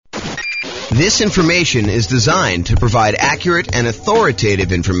This information is designed to provide accurate and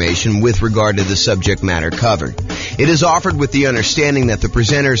authoritative information with regard to the subject matter covered. It is offered with the understanding that the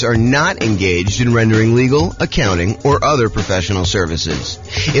presenters are not engaged in rendering legal, accounting, or other professional services.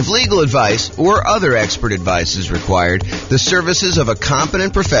 If legal advice or other expert advice is required, the services of a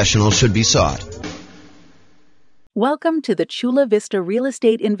competent professional should be sought. Welcome to the Chula Vista Real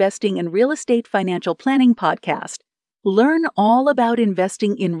Estate Investing and Real Estate Financial Planning Podcast. Learn all about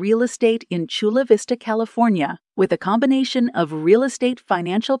investing in real estate in Chula Vista, California, with a combination of real estate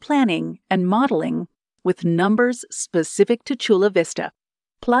financial planning and modeling with numbers specific to Chula Vista,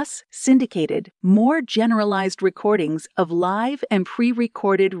 plus syndicated, more generalized recordings of live and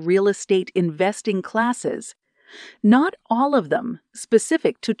pre-recorded real estate investing classes, not all of them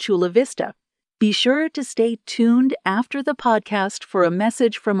specific to Chula Vista. Be sure to stay tuned after the podcast for a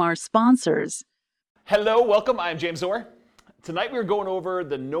message from our sponsors. Hello, welcome. I'm James Orr. Tonight we're going over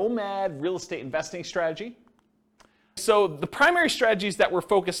the Nomad real estate investing strategy. So the primary strategies that we're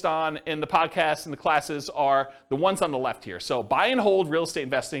focused on in the podcast and the classes are the ones on the left here. So buy and hold real estate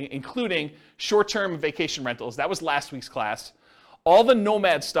investing, including short-term vacation rentals. That was last week's class. All the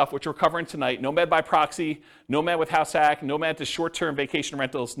Nomad stuff, which we're covering tonight, Nomad by proxy, Nomad with house hack, Nomad to short-term vacation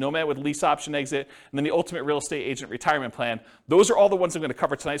rentals, Nomad with lease option exit, and then the ultimate real estate agent retirement plan. Those are all the ones I'm going to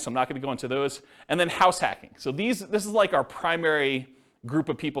cover tonight, so I'm not going to go into those. And then house hacking. So this is like our primary group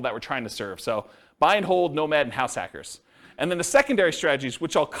of people that we're trying to serve. So buy and hold, Nomad, and house hackers. And then the secondary strategies,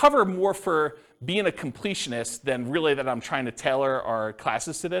 which I'll cover more for being a completionist than really that I'm trying to tailor our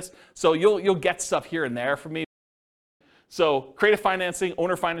classes to this. So you'll get stuff here and there from me. So creative financing,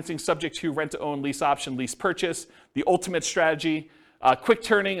 owner financing subject to rent to own, lease option, lease purchase, the ultimate strategy, quick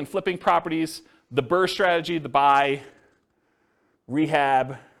turning and flipping properties, the BRRRR strategy, the buy,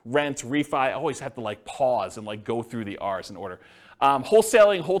 rehab, rent, refi. I always have to pause and go through the R's in order.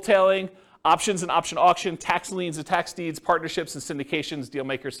 Wholetailing, options and option auction, tax liens and tax deeds, partnerships and syndications, deal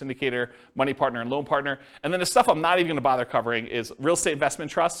maker, syndicator, money partner, and loan partner. And then the stuff I'm not even going to bother covering is real estate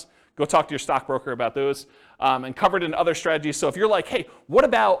investment trusts. Go talk to your stockbroker about those, and covered in other strategies. So if you're like, hey, what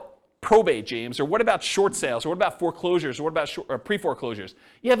about probate, James? Or what about short sales? Or what about foreclosures? Or what about pre-foreclosures?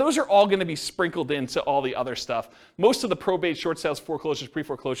 Yeah, those are all going to be sprinkled into all the other stuff. Most of the probate, short sales, foreclosures,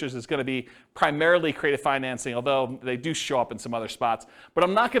 pre-foreclosures is going to be primarily creative financing, although they do show up in some other spots. But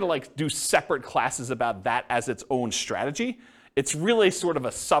I'm not going to do separate classes about that as its own strategy. It's really sort of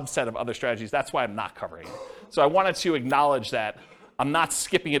a subset of other strategies. That's why I'm not covering it. So I wanted to acknowledge that I'm not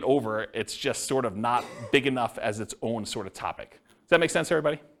skipping it over. It's just sort of not big enough as its own sort of topic. Does that make sense,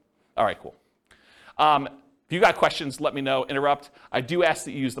 everybody? All right, cool. If you got questions, let me know. Interrupt. I do ask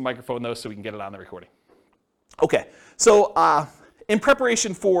that you use the microphone, though, so we can get it on the recording. Okay, so in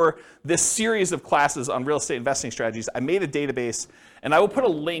preparation for this series of classes on real estate investing strategies, I made a database, and I will put a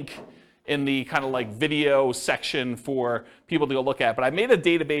link in the kind of video section for people to go look at. But I made a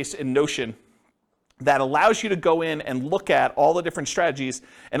database in Notion that allows you to go in and look at all the different strategies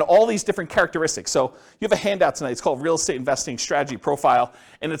and all these different characteristics. So you have a handout tonight. It's called Real Estate Investing Strategy Profile,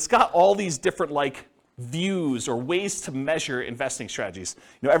 and it's got all these different views or ways to measure investing strategies.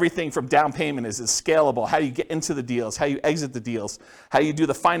 Everything from down payment is scalable, how you get into the deals, how you exit the deals, how you do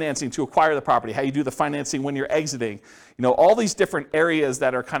the financing to acquire the property, how you do the financing when you're exiting. All these different areas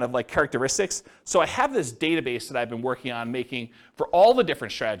that are kind of characteristics. So I have this database that I've been working on making for all the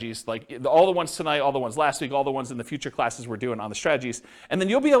different strategies, all the ones tonight, all the ones last week, all the ones in the future classes we're doing on the strategies. And then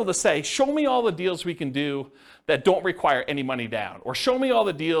you'll be able to say, show me all the deals we can do that don't require any money down, or show me all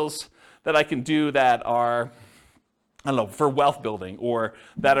the deals that I can do that are, for wealth building, or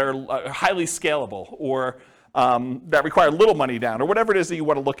that are highly scalable, or that require little money down, or whatever it is that you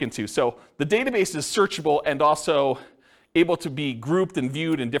want to look into. So the database is searchable and also able to be grouped and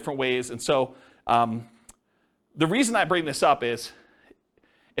viewed in different ways. And so the reason I bring this up is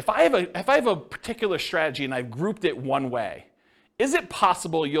if I have a particular strategy and I've grouped it one way, is it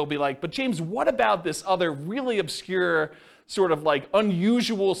possible you'll be like, but James, what about this other really obscure sort of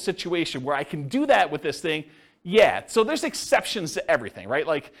unusual situation where I can do that with this thing? Yeah, so there's exceptions to everything,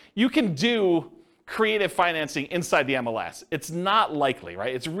 right? You can do creative financing inside the MLS. It's not likely,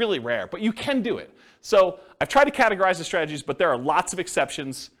 right? It's really rare, but you can do it. So I've tried to categorize the strategies, but there are lots of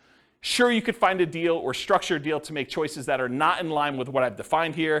exceptions. Sure, you could find a deal or structure a deal to make choices that are not in line with what I've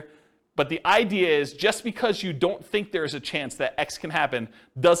defined here. But the idea is just because you don't think there's a chance that X can happen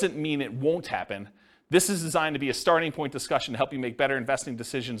doesn't mean it won't happen. This is designed to be a starting point discussion to help you make better investing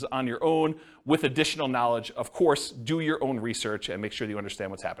decisions on your own with additional knowledge. Of course, do your own research and make sure that you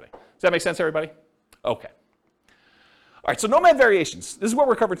understand what's happening. Does that make sense, everybody? Okay. All right, so Nomad variations. This is what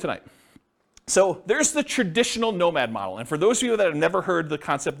we're covering tonight. So there's the traditional Nomad model. And for those of you that have never heard the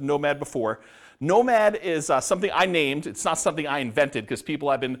concept of Nomad before, Nomad is something I named. It's not something I invented because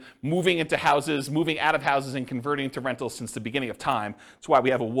people have been moving into houses, moving out of houses and converting to rentals since the beginning of time. That's why we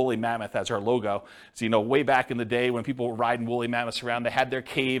have a woolly mammoth as our logo. So, way back in the day when people were riding woolly mammoths around, they had their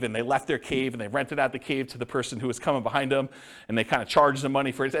cave and they left their cave and they rented out the cave to the person who was coming behind them and they kind of charged them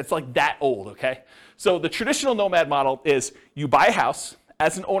money for it. It's like that old, okay? So the traditional Nomad model is you buy a house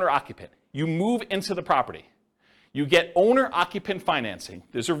as an owner-occupant. You move into the property. You get owner-occupant financing.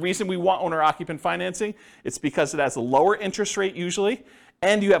 There's a reason we want owner-occupant financing. It's because it has a lower interest rate usually,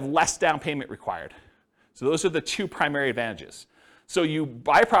 and you have less down payment required. So those are the two primary advantages. So you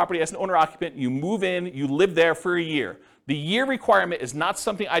buy a property as an owner-occupant, you move in, you live there for a year. The year requirement is not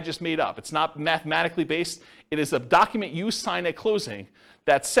something I just made up. It's not mathematically based. It is a document you sign at closing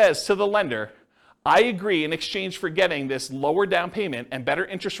that says to the lender, I agree in exchange for getting this lower down payment and better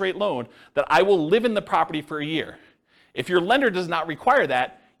interest rate loan that I will live in the property for a year. If your lender does not require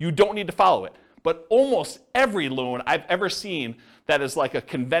that, you don't need to follow it. But almost every loan I've ever seen that is like a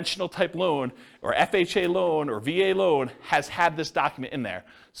conventional type loan or FHA loan or VA loan has had this document in there.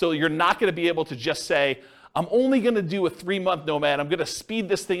 So you're not going to be able to just say, I'm only going to do a 3-month Nomad. I'm going to speed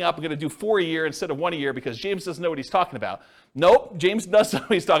this thing up. I'm going to do 4 a year instead of 1 a year because James doesn't know what he's talking about. Nope, James does know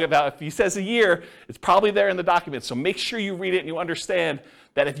what he's talking about. If he says a year, it's probably there in the document. So make sure you read it and you understand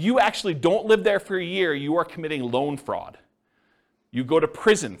that if you actually don't live there for a year, you are committing loan fraud. You go to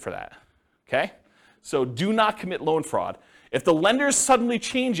prison for that, okay? So do not commit loan fraud. If the lenders suddenly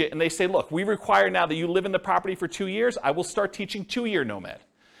change it and they say, look, we require now that you live in the property for 2 years, I will start teaching 2-year Nomad.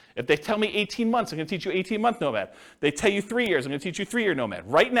 If they tell me 18 months, I'm going to teach you 18-month Nomad. They tell you 3 years, I'm going to teach you 3-year Nomad.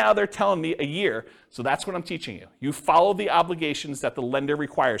 Right now, they're telling me a year, so that's what I'm teaching you. You follow the obligations that the lender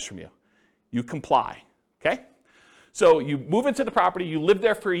requires from you. You comply, okay? So you move into the property, you live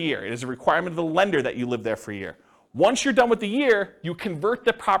there for a year. It is a requirement of the lender that you live there for a year. Once you're done with the year, you convert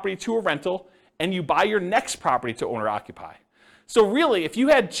the property to a rental, and you buy your next property to owner-occupy. So really, if you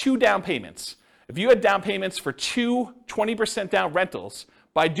had 2 down payments, if you had down payments for 2 20% down rentals,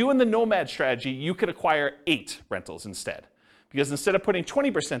 by doing the Nomad strategy, you could acquire 8 rentals instead. Because instead of putting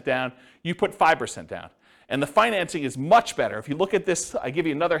 20% down, you put 5% down. And the financing is much better. If you look at this, I give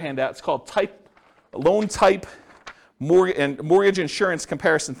you another handout. It's called loan type mortgage insurance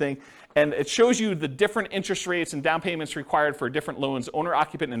comparison thing. And it shows you the different interest rates and down payments required for different loans,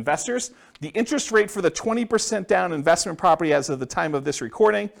 owner-occupant investors. The interest rate for the 20% down investment property as of the time of this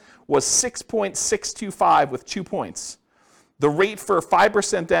recording was 6.625 with 2 points. The rate for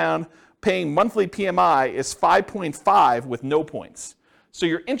 5% down paying monthly PMI is 5.5 with no points. So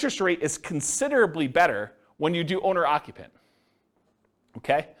your interest rate is considerably better when you do owner-occupant,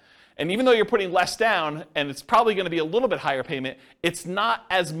 okay? And even though you're putting less down, and it's probably going to be a little bit higher payment, it's not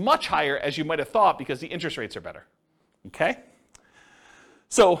as much higher as you might have thought because the interest rates are better, okay?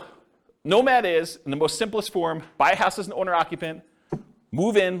 So Nomad is, in the most simplest form, buy a house as an owner-occupant,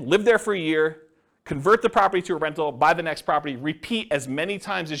 move in, live there for a year, convert the property to a rental, buy the next property, repeat as many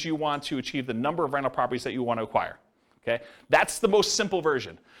times as you want to achieve the number of rental properties that you want to acquire. Okay? That's the most simple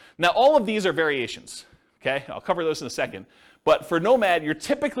version. Now, all of these are variations. Okay? I'll cover those in a second. But for Nomad, you're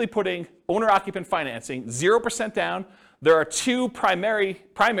typically putting owner-occupant financing, 0% down. There are 2 primary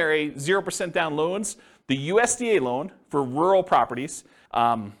 0% down loans. The USDA loan for rural properties.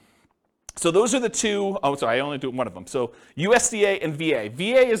 So those are the 2, oh, sorry, I only do one of them. So USDA and VA.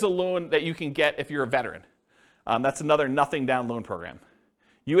 VA is a loan that you can get if you're a veteran. That's another nothing down loan program.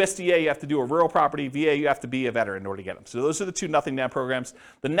 USDA, you have to do a rural property. VA, you have to be a veteran in order to get them. So those are the 2 nothing down programs.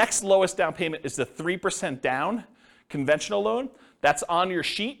 The next lowest down payment is the 3% down conventional loan. That's on your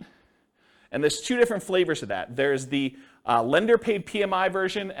sheet. And there's 2 different flavors of that. There's the lender paid PMI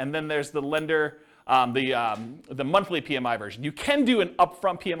version, and then there's the lender the monthly PMI version. You can do an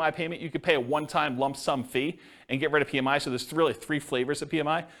upfront PMI payment. You could pay a one-time lump sum fee and get rid of PMI. So there's really 3 flavors of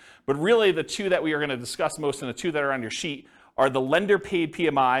PMI. But really the 2 that we are going to discuss most and the 2 that are on your sheet are the lender paid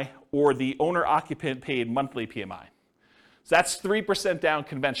PMI or the owner occupant paid monthly PMI. So that's 3% down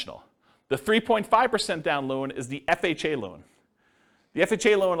conventional. The 3.5% down loan is the FHA loan. The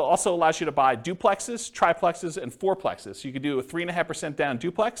FHA loan also allows you to buy duplexes, triplexes, and fourplexes. So you could do a 3.5% down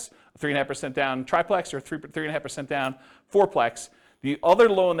duplex, a 3.5% down triplex, or 3.5% down fourplex. The other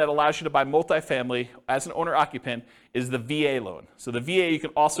loan that allows you to buy multifamily as an owner-occupant is the VA loan. So the VA, you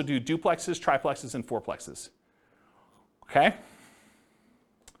can also do duplexes, triplexes, and fourplexes. Okay?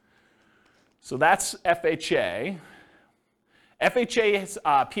 So that's FHA. FHA's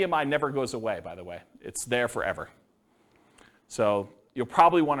PMI never goes away, by the way. It's there forever. So you'll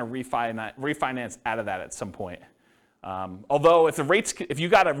probably want to refinance out of that at some point. Although if you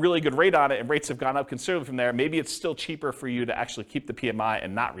got a really good rate on it and rates have gone up considerably from there, maybe it's still cheaper for you to actually keep the PMI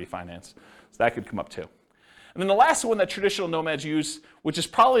and not refinance. So that could come up too. And then the last one that traditional nomads use, which is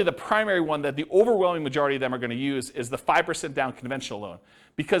probably the primary one that the overwhelming majority of them are going to use, is the 5% down conventional loan.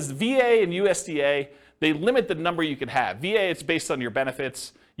 Because VA and USDA, they limit the number you can have. VA, it's based on your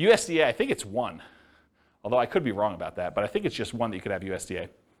benefits. USDA, I think it's 1. Although I could be wrong about that, but I think it's just 1 that you could have USDA.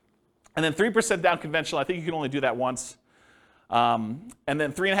 And then 3% down conventional, I think you can only do that once. And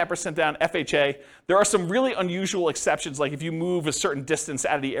then 3.5% down FHA. There are some really unusual exceptions, like if you move a certain distance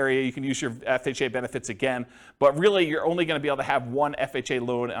out of the area, you can use your FHA benefits again. But really, you're only going to be able to have 1 FHA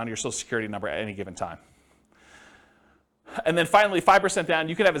loan on your Social Security number at any given time. And then finally, 5% down,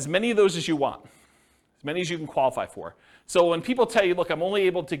 you can have as many of those as you want, as many as you can qualify for. So when people tell you, look, I'm only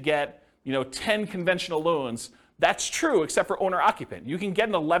able to get 10 conventional loans, that's true, except for owner-occupant. You can get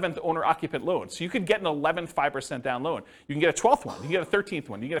an 11th owner-occupant loan. So you could get an 11th 5% down loan. You can get a 12th one. You can get a 13th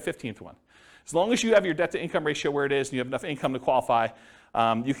one. You can get a 15th one. As long as you have your debt-to-income ratio where it is and you have enough income to qualify,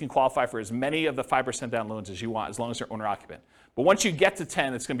 you can qualify for as many of the 5% down loans as you want, as long as they're owner-occupant. But once you get to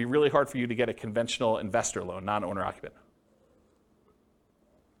 10, it's going to be really hard for you to get a conventional investor loan, non-owner-occupant.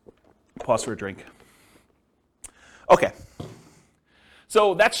 Pause for a drink. Okay.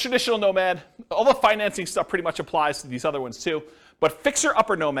 So that's traditional nomad. All the financing stuff pretty much applies to these other ones too. But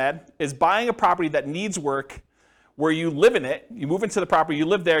fixer-upper nomad is buying a property that needs work, where you live in it, you move into the property, you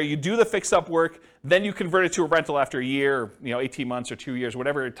live there, you do the fix-up work, then you convert it to a rental after a year, 18 months or 2 years,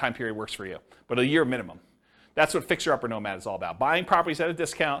 whatever time period works for you, but a year minimum. That's what fixer-upper nomad is all about. Buying properties at a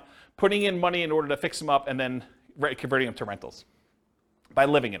discount, putting in money in order to fix them up, and then converting them to rentals by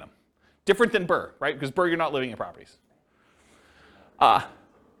living in them. Different than BRRRR, right? Because BRRRR, you're not living in properties.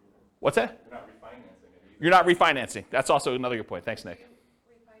 What's that? You're not refinancing it either. You're not refinancing. That's also another good point. Thanks, Nick.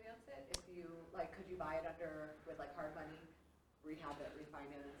 Refinance it if you could you buy it with hard money, rehab it,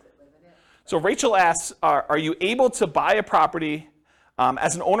 refinance it, live in it? So Rachel asks, are you able to buy a property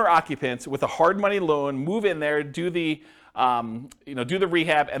as an owner-occupant with a hard money loan, move in there, do the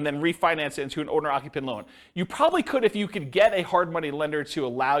rehab, and then refinance it into an owner-occupant loan? You probably could if you could get a hard money lender to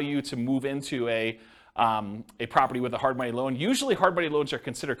allow you to move into a property with a hard money loan. Usually hard money loans are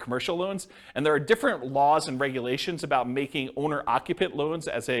considered commercial loans, and there are different laws and regulations about making owner-occupant loans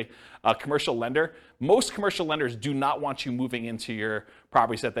as a commercial lender. Most commercial lenders do not want you moving into your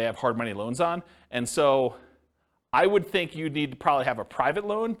properties that they have hard money loans on, and so I would think you'd need to probably have a private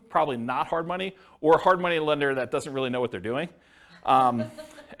loan, probably not hard money, or a hard money lender that doesn't really know what they're doing, and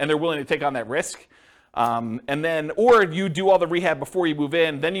they're willing to take on that risk. Or you do all the rehab before you move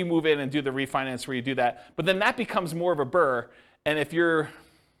in, then you move in and do the refinance where you do that. But then that becomes more of a BRRRR. And if you're,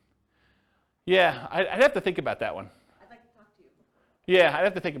 I'd have to think about that one. I'd like to talk to you. Yeah, I'd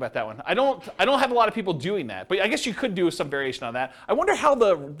have to think about that one. I don't have a lot of people doing that, but I guess you could do some variation on that. I wonder how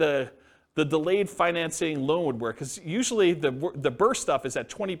the delayed financing loan would work, because usually the BRRRR stuff is at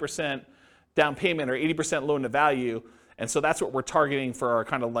 20% down payment or 80% loan to value. And so that's what we're targeting for our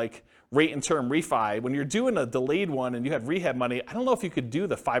kind of like rate and term refi. When you're doing a delayed one and you have rehab money, I don't know if you could do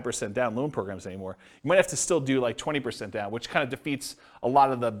the 5% down loan programs anymore. You might have to still do like 20% down, which kind of defeats a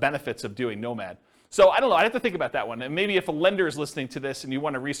lot of the benefits of doing Nomad. So I don't know, I'd have to think about that one. And maybe if a lender is listening to this and you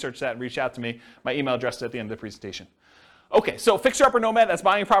want to research that and reach out to me, my email address is at the end of the presentation. Okay, so fixer-upper Nomad, that's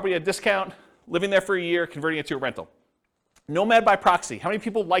buying a property at a discount, living there for a year, converting it to a rental. Nomad by proxy. How many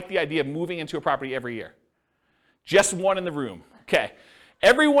people like the idea of moving into a property every year? Just one in the room. Okay.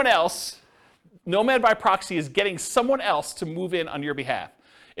 Everyone else, Nomad by proxy is getting someone else to move in on your behalf.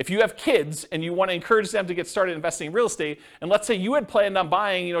 If you have kids and you want to encourage them to get started investing in real estate, and let's say you had planned on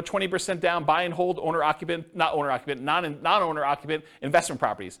buying, 20% down, buy and hold non-owner-occupant investment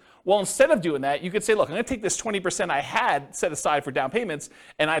properties. Well, instead of doing that, you could say, look, I'm going to take this 20% I had set aside for down payments,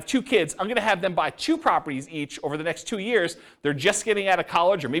 and I have 2 kids. I'm going to have them buy 2 properties each over the next 2 years. They're just getting out of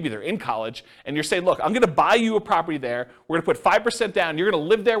college, or maybe they're in college, and you're saying, look, I'm going to buy you a property there. We're going to put 5% down. You're going to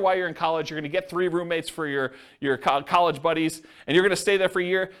live there while you're in college. You're going to get 3 roommates for your college buddies, and you're going to stay there for a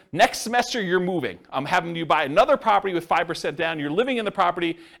year. Next semester, you're moving. I'm having you buy another property with 5% down. You're living in the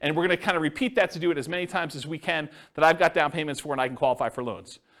property, and we're going to kind of repeat that to do it as many times as we can that I've got down payments for and I can qualify for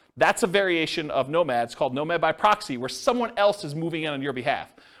loans. That's a variation of Nomad. It's called Nomad by proxy, where someone else is moving in on your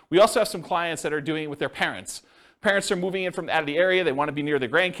behalf. We also have some clients that are doing it with their parents. Parents are moving in from out of the area. They want to be near their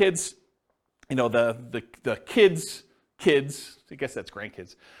grandkids. The kids, I guess that's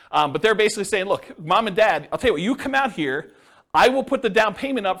grandkids. But they're basically saying, look, mom and dad, I'll tell you what, you come out here. I will put the down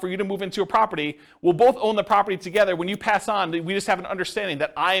payment up for you to move into a property. We'll both own the property together. When you pass on, we just have an understanding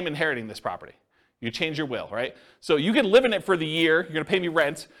that I am inheriting this property. You change your will, right? So you can live in it for the year. You're going to pay me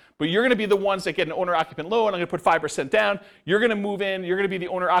rent, but you're going to be the ones that get an owner-occupant loan. I'm going to put 5% down. You're going to move in. You're going to be the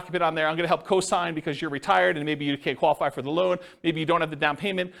owner-occupant on there. I'm going to help co-sign because you're retired and maybe you can't qualify for the loan. Maybe you don't have the down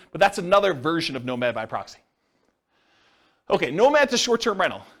payment, but that's another version of Nomad by proxy. Okay, Nomad's a short-term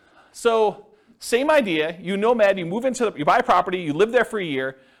rental. So same idea. You Nomad, you move into, you buy a property, you live there for a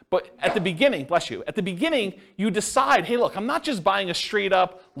year. But at the beginning, bless you, at the beginning, you decide, hey, look, I'm not just buying a straight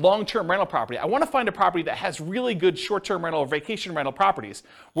up long-term rental property. I want to find a property that has really good short-term rental or vacation rental properties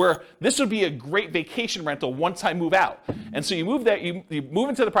where this would be a great vacation rental once I move out. And so you move there, you move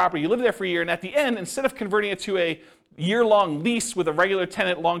into the property, you live there for a year, and at the end, instead of converting it to a year-long lease with a regular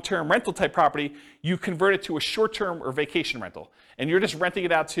tenant long-term rental type property, you convert it to a short-term or vacation rental. And you're just renting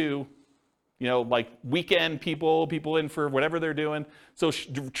it out to, you know, like weekend people in for whatever they're doing. So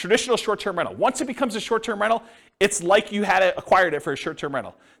traditional short-term rental. Once it becomes a short-term rental, it's like you had acquired it for a short-term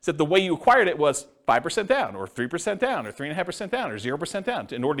rental. Except the way you acquired it was 5% down, or 3% down, or 3.5% down, or 0% down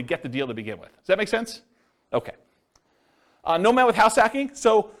in order to get the deal to begin with. Does that make sense? Okay. Nomad with house hacking.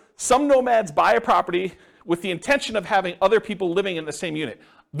 So some nomads buy a property with the intention of having other people living in the same unit.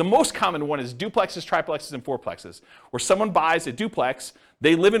 The most common one is duplexes, triplexes, and fourplexes, where someone buys a duplex,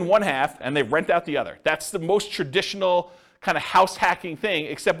 they live in one half, and they rent out the other. That's the most traditional kind of house hacking thing,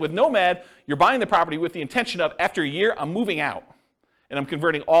 except with Nomad, you're buying the property with the intention of, after a year, I'm moving out, and I'm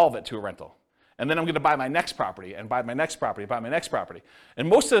converting all of it to a rental. And then I'm going to buy my next property, and buy my next property, buy my next property. And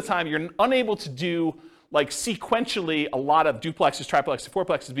most of the time, you're unable to do like sequentially a lot of duplexes, triplexes,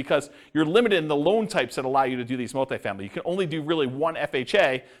 fourplexes because you're limited in the loan types that allow you to do these multifamily. You can only do really one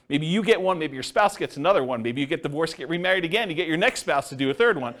FHA. Maybe you get one, maybe your spouse gets another one. Maybe you get divorced, get remarried again, you get your next spouse to do a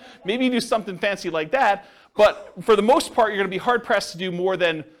third one. Maybe you do something fancy like that, but for the most part, you're going to be hard-pressed to do more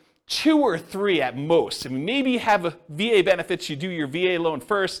than 2 or 3 at most. I mean, maybe you have a VA benefits, you do your VA loan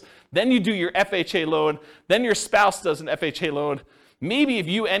first, then you do your FHA loan, then your spouse does an FHA loan. Maybe if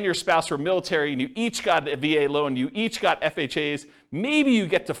you and your spouse were military and you each got a VA loan, you each got FHAs, maybe you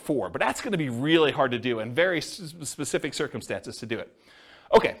get to 4, but that's going to be really hard to do and very specific circumstances to do it.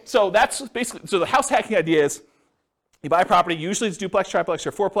 Okay, so that's basically, so the house hacking idea is you buy a property, usually it's duplex, triplex,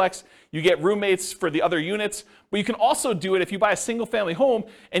 or fourplex, you get roommates for the other units, but you can also do it if you buy a single family home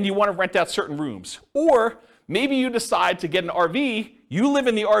and you want to rent out certain rooms. Or maybe you decide to get an RV, you live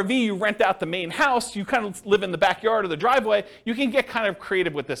in the RV, you rent out the main house, you kind of live in the backyard or the driveway, you can get kind of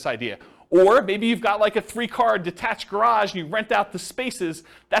creative with this idea. Or maybe you've got like a 3-car detached garage and you rent out the spaces.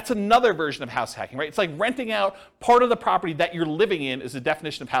 That's another version of house hacking, right? It's like renting out part of the property that you're living in is the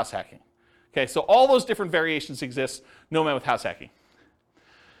definition of house hacking. Okay, so all those different variations exist, Nomad with house hacking.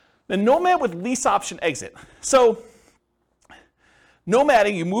 The Nomad with lease option exit. So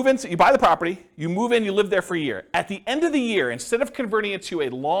nomading, you move in, you buy the property, you move in, you live there for a year. At the end of the year, instead of converting it to a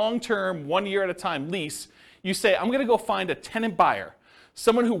long-term, 1 year at a time lease, you say, I'm going to go find a tenant buyer,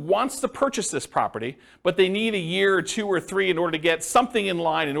 someone who wants to purchase this property, but they need a year or 2 or 3 in order to get something in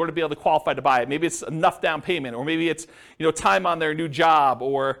line in order to be able to qualify to buy it. Maybe it's enough down payment, or maybe it's time on their new job,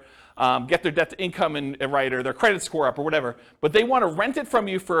 or get their debt to income right, or their credit score up, or whatever. But they want to rent it from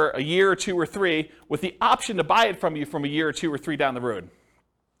you for a year or 2 or 3 with the option to buy it from you from a year or 2 or 3 down the road.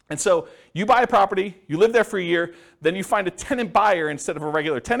 And so you buy a property, you live there for a year, then you find a tenant buyer instead of a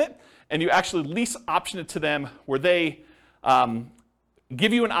regular tenant, and you actually lease option it to them where they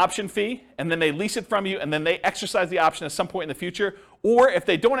give you an option fee, and then they lease it from you, and then they exercise the option at some point in the future. Or if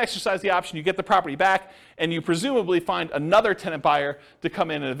they don't exercise the option, you get the property back, and you presumably find another tenant buyer to come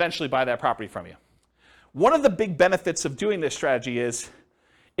in and eventually buy that property from you. One of the big benefits of doing this strategy is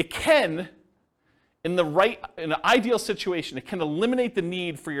it can, in an ideal situation, it can eliminate the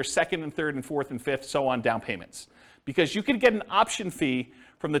need for your second and third and fourth and fifth, so on, down payments. Because you can get an option fee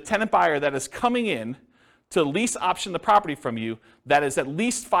from the tenant buyer that is coming in to lease option the property from you that is at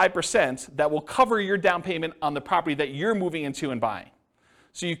least 5% that will cover your down payment on the property that you're moving into and buying.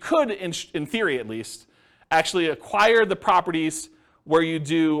 So you could, in theory at least, actually acquire the properties where you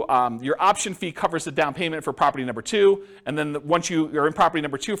do, your option fee covers the down payment for property number 2, and then once you're in property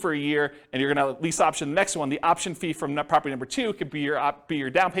number 2 for a year and you're going to lease option the next one, the option fee from property number 2 could be your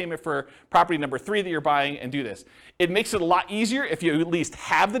down payment for property number 3 that you're buying, and do this. It makes it a lot easier if you at least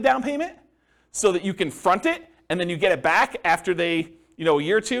have the down payment, so that you can front it, and then you get it back after a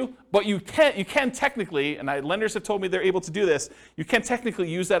year or 2. But you can technically, and lenders have told me they're able to do this, you can technically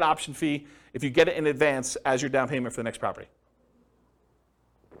use that option fee if you get it in advance as your down payment for the next property.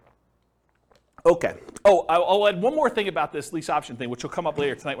 Okay. Oh, I'll add one more thing about this lease option thing, which will come up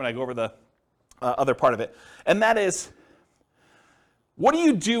later tonight when I go over the other part of it. And that is, What do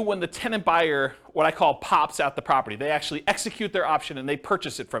you do when the tenant buyer, what I call, pops out the property? They actually execute their option and they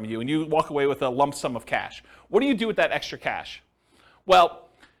purchase it from you, and you walk away with a lump sum of cash. What do you do with that extra cash? Well,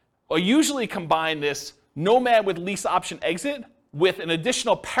 I usually combine this Nomad with lease option exit with an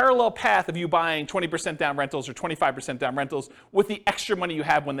additional parallel path of you buying 20% down rentals or 25% down rentals with the extra money you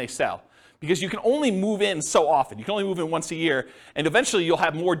have when they sell. Because you can only move in so often. You can only move in once a year, and eventually you'll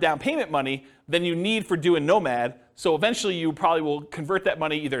have more down payment money than you need for doing Nomad. So eventually you probably will convert that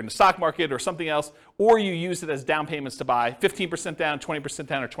money either in the stock market or something else, or you use it as down payments to buy 15% down, 20%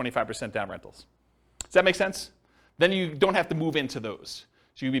 down, or 25% down rentals. Does that make sense? Then you don't have to move into those.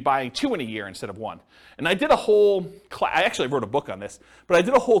 So you'd be buying 2 in a year instead of 1. And I did a whole class, I actually wrote a book on this, but I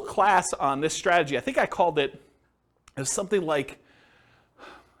did a whole class on this strategy. I think I called it as something like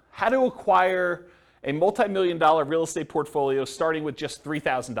how to acquire a multi-million-dollar real estate portfolio starting with just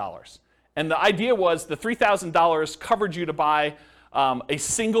 $3,000. And the idea was the $3,000 covered you to buy a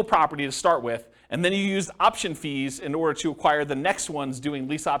single property to start with, and then you used option fees in order to acquire the next ones doing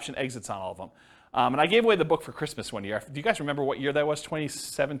lease option exits on all of them. And I gave away the book for Christmas one year. Do you guys remember what year that was?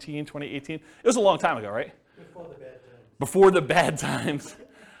 2017, 2018? It was a long time ago, right? Before the bad times. Before the bad times.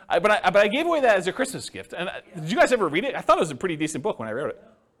 But I gave away that as a Christmas gift. And did you guys ever read it? I thought it was a pretty decent book when I wrote it.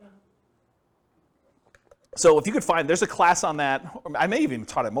 So if you could find, there's a class on that. I may have even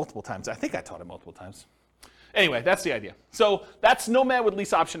taught it multiple times. I think I taught it multiple times. Anyway, that's the idea. So that's Nomad with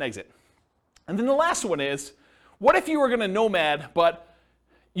lease option exit. And then the last one is, what if you were going to Nomad, but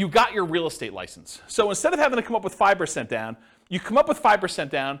you got your real estate license? So instead of having to come up with 5% down, you come up with 5%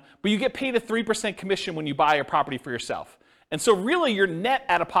 down, but you get paid a 3% commission when you buy a property for yourself. And so really you're net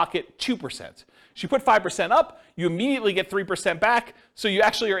out of pocket 2%. So you put 5% up, you immediately get 3% back, so you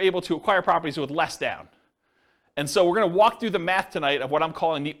actually are able to acquire properties with less down. And so we're going to walk through the math tonight of what I'm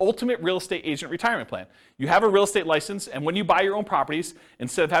calling the ultimate real estate agent retirement plan. You have a real estate license, and when you buy your own properties,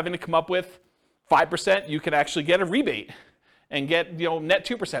 instead of having to come up with 5%, you can actually get a rebate and get net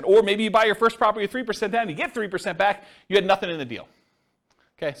 2%. Or maybe you buy your first property with 3% down, you get 3% back, you had nothing in the deal.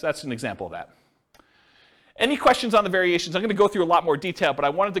 Okay, so that's an example of that. Any questions on the variations? I'm going to go through a lot more detail, but I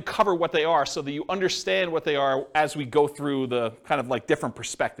wanted to cover what they are so that you understand what they are as we go through the kind of like different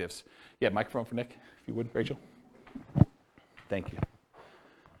perspectives. Yeah, microphone for Nick, if you would, Rachel. Thank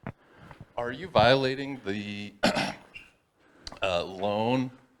you. Are you violating the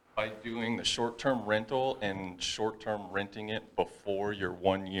loan by doing the short-term rental and short-term renting it before your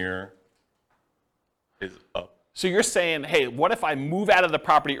 1 year is up? So you're saying, hey, what if I move out of the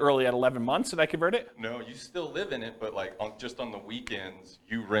property early at 11 months and I convert it? No, you still live in it, but like just on the weekends,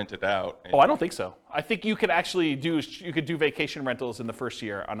 you rent it out. Oh, I don't think so. I think you could actually do vacation rentals in the first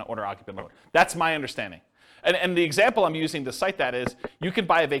year on an owner-occupant loan. That's my understanding. And the example I'm using to cite that is you can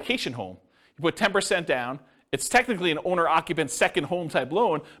buy a vacation home. You put 10% down. It's technically an owner-occupant second home type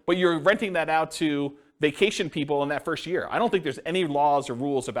loan, but you're renting that out to vacation people in that first year. I don't think there's any laws or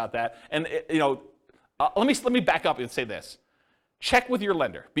rules about that. And let me back up and say this. Check with your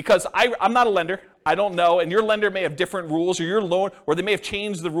lender, because I'm not a lender. I don't know, and your lender may have different rules, or your loan, or they may have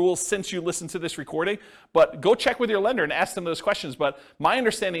changed the rules since you listened to this recording. But go check with your lender and ask them those questions. But my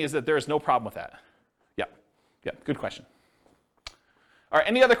understanding is that there is no problem with that. Yeah, good question. All right,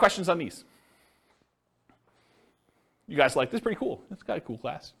 any other questions on these? You guys like this? Pretty cool. It's got a cool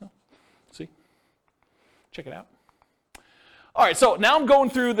class. No? See? Check it out. All right, so now I'm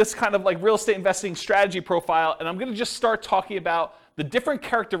going through this kind of like real estate investing strategy profile, and I'm going to just start talking about the different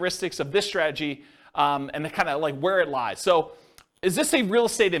characteristics of this strategy and the kind of like where it lies. So is this a real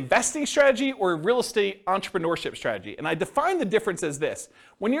estate investing strategy or a real estate entrepreneurship strategy? And I define the difference as this.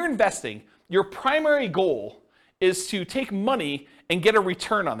 When you're investing, your primary goal is to take money and get a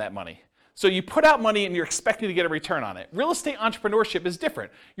return on that money. So you put out money and you're expecting to get a return on it. Real estate entrepreneurship is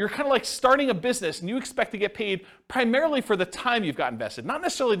different. You're kind of like starting a business and you expect to get paid primarily for the time you've got invested, not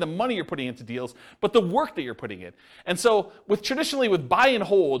necessarily the money you're putting into deals, but the work that you're putting in. And so traditionally with buy and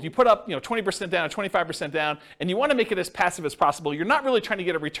hold, you put up 20% down or 25% down, and you want to make it as passive as possible. You're not really trying to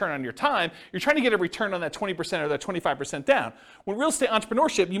get a return on your time. You're trying to get a return on that 20% or that 25% down. When real estate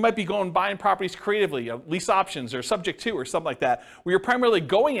entrepreneurship, you might be going buying properties creatively, lease options or subject to or something like that, where you're primarily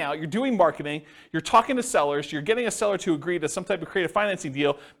going out, you're doing marketing, you're talking to sellers, you're getting a seller to agree to some type of creative financing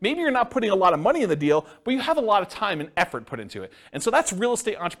deal. Maybe you're not putting a lot of money in the deal, but you have a lot of time and effort put into it. And so that's real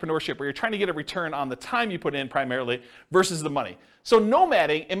estate entrepreneurship, where you're trying to get a return on the time you put in primarily versus the money. So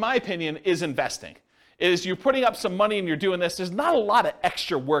nomading, in my opinion, is investing. Is you're putting up some money and you're doing this. There's not a lot of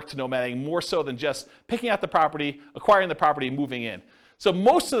extra work to nomading, more so than just picking out the property, acquiring the property, and moving in. So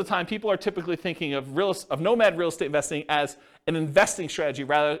most of the time, people are typically thinking of nomad real estate investing as an investing strategy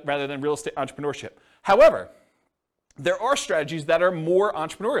rather than real estate entrepreneurship. However, there are strategies that are more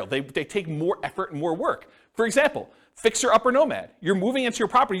entrepreneurial. They take more effort and more work. For example, fixer-upper nomad. You're moving into your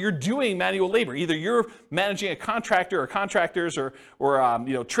property. You're doing manual labor. Either you're managing a contractor or contractors or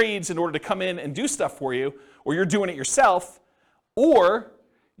trades in order to come in and do stuff for you, or you're doing it yourself, or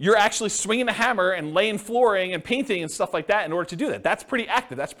you're actually swinging a hammer and laying flooring and painting and stuff like that in order to do that. That's pretty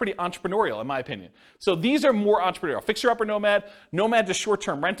active. That's pretty entrepreneurial, in my opinion. So these are more entrepreneurial. Fixer-upper nomad, nomad to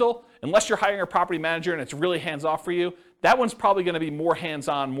short-term rental. Unless you're hiring a property manager and it's really hands-off for you, that one's probably going to be more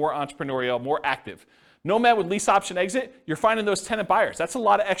hands-on, more entrepreneurial, more active. Nomad with lease option exit, you're finding those tenant buyers. That's a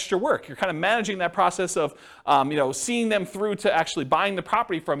lot of extra work. You're kind of managing that process of seeing them through to actually buying the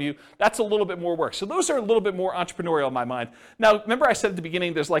property from you. That's a little bit more work. So those are a little bit more entrepreneurial in my mind. Now, remember I said at the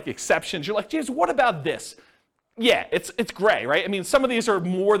beginning there's like exceptions. You're like, James, what about this? Yeah, it's gray, right? I mean, some of these are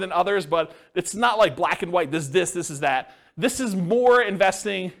more than others, but it's not like black and white. This is that. This is more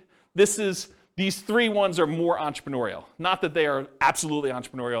investing. These three ones are more entrepreneurial. Not that they are absolutely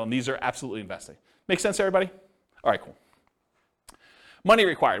entrepreneurial and these are absolutely investing. Make sense, everybody? All right, cool. Money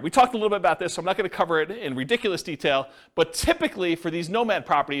required. We talked a little bit about this, so I'm not going to cover it in ridiculous detail, but typically for these nomad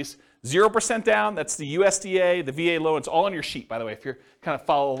properties, 0% down, that's the USDA, the VA loan, it's all on your sheet, by the way, if you're kind of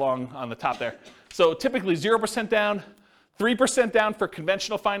follow along on the top there. So typically 0% down, 3% down for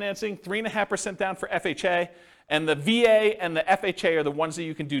conventional financing, 3.5% down for FHA, and the VA and the FHA are the ones that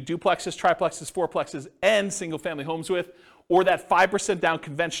you can do duplexes, triplexes, fourplexes, and single-family homes with, or that 5% down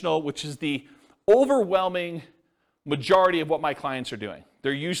conventional, which is the overwhelming majority of what my clients are doing.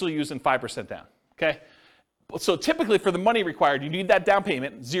 They're usually using 5% down, okay? So typically for the money required, you need that down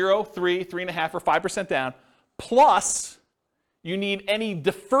payment, 0, 3, 3.5, or 5% down, plus you need any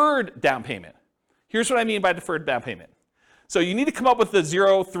deferred down payment. Here's what I mean by deferred down payment. So you need to come up with the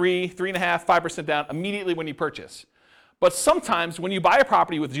 0, 3, 3.5, 5% down immediately when you purchase. But sometimes when you buy a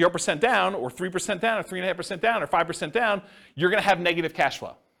property with 0% down, or 3% down, or 3.5% down, or 5% down, you're gonna have negative cash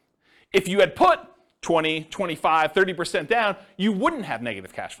flow. If you had put 20, 25, 30% down, you wouldn't have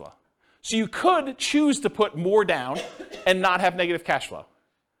negative cash flow. So you could choose to put more down and not have negative cash flow.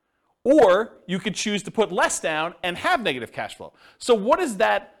 Or you could choose to put less down and have negative cash flow. So what is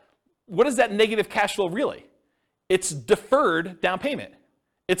that negative cash flow really? It's deferred down payment.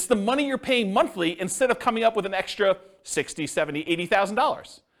 It's the money you're paying monthly instead of coming up with an extra $60,000, $70,000,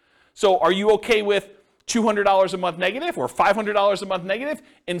 $80,000. So are you okay with $200 a month negative or $500 a month negative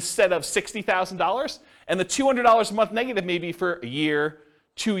instead of $60,000? And the $200 a month negative may be for a year,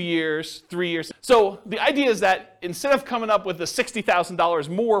 2 years, 3 years. So the idea is that instead of coming up with the $60,000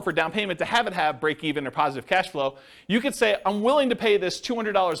 more for down payment to have break even or positive cash flow, you could say, I'm willing to pay this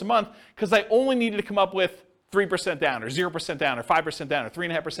 $200 a month because I only needed to come up with 3% down or 0% down or 5% down or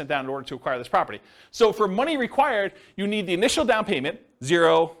 3.5% down in order to acquire this property. So for money required, you need the initial down payment,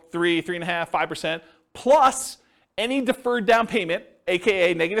 0, 3, 3.5, 5%, plus any deferred down payment,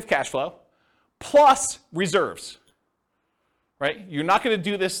 aka negative cash flow, plus reserves. Right? You're not going to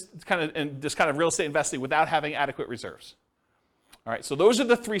do this kind of real estate investing without having adequate reserves. All right, so those are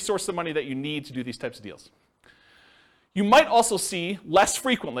the three sources of money that you need to do these types of deals. You might also see less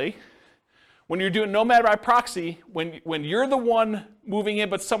frequently when you're doing nomad by proxy, when you're the one moving in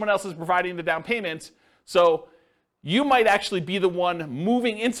but someone else is providing the down payment. So you might actually be the one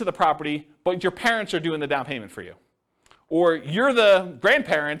moving into the property, but your parents are doing the down payment for you. Or you're the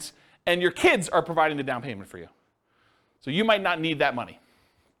grandparents and your kids are providing the down payment for you. So you might not need that money.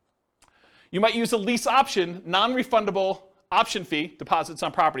 You might use a lease option, non-refundable option fee, deposits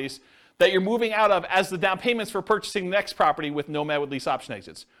on properties, that you're moving out of as the down payments for purchasing the next property with Nomad with lease option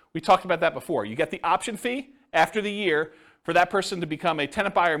exits. We talked about that before. You get the option fee after the year for that person to become a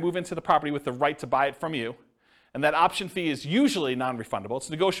tenant buyer, move into the property with the right to buy it from you. And that option fee is usually non-refundable. It's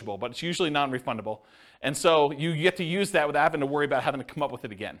negotiable, but it's usually non-refundable. And so you get to use that without having to worry about having to come up with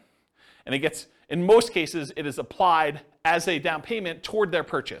it again. And it gets, in most cases, it is applied as a down payment toward their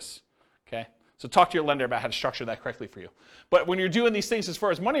purchase. Okay? So talk to your lender about how to structure that correctly for you. But when you're doing these things as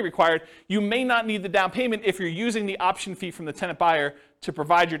far as money required, you may not need the down payment if you're using the option fee from the tenant buyer to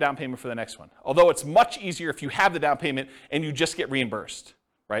provide your down payment for the next one. Although it's much easier if you have the down payment and you just get reimbursed,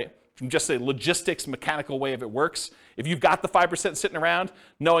 right? From just a logistics, mechanical way of it works. If you've got the 5% sitting around,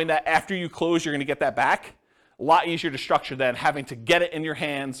 knowing that after you close, you're going to get that back, a lot easier to structure than having to get it in your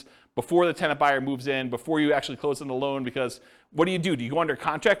hands before the tenant buyer moves in, before you actually close on the loan, because what do? Do you go under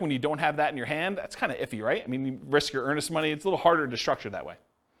contract when you don't have that in your hand? That's kind of iffy, right? I mean, you risk your earnest money. It's a little harder to structure that way.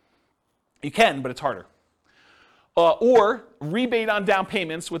 You can, but it's harder. Or rebate on down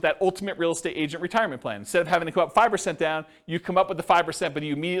payments with that ultimate real estate agent retirement plan. Instead of having to come up 5% down, you come up with the 5%, but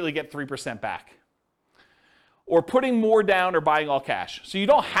you immediately get 3% back. Or putting more down or buying all cash. So you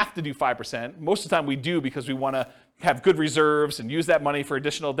don't have to do 5%. Most of the time we do because we want to have good reserves and use that money for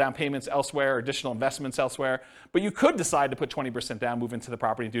additional down payments elsewhere or additional investments elsewhere. But you could decide to put 20% down, move into the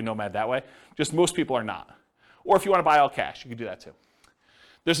property, and do Nomad that way. Just most people are not. Or if you want to buy all cash, you can do that too.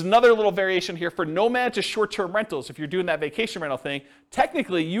 There's another little variation here for Nomad to short-term rentals. If you're doing that vacation rental thing,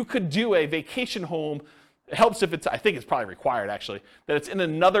 technically you could do a vacation home. It helps if it's, I think it's probably required actually, that it's in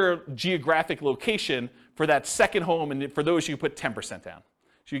another geographic location for that second home, and for those you put 10% down.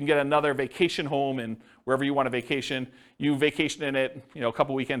 So you can get another vacation home in wherever you want to vacation. You vacation in it, a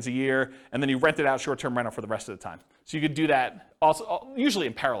couple weekends a year, and then you rent it out short-term rental for the rest of the time. So you could do that also, usually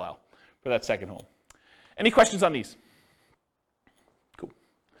in parallel for that second home. Any questions on these? Cool.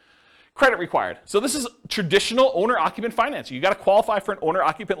 Credit required. So this is traditional owner-occupant financing. You got to qualify for an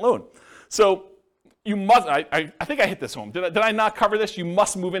owner-occupant loan. So you must, I think I hit this home. Did I not cover this? You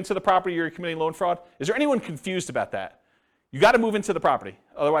must move into the property or you're committing loan fraud. Is there anyone confused about that? You got to move into the property,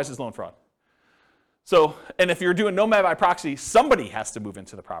 otherwise it's loan fraud. So, and if you're doing Nomad by proxy, somebody has to move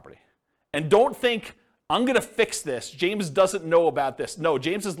into the property. And don't think, I'm going to fix this. James doesn't know about this. No,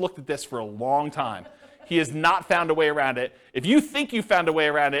 James has looked at this for a long time. He has not found a way around it. If you think you found a way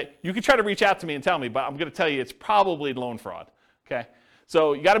around it, you can try to reach out to me and tell me, but I'm going to tell you it's probably loan fraud. Okay?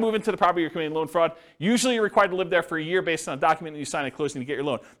 So you got to move into the property you're committing loan fraud. Usually you're required to live there for a year based on a document that you sign at closing to get your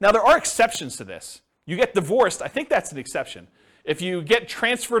loan. Now there are exceptions to this. You get divorced, I think that's an exception. If you get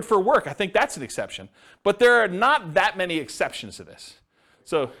transferred for work, I think that's an exception. But there are not that many exceptions to this.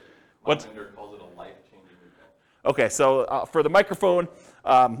 So, what? My lender calls it a life-changing event. Okay, so for the microphone,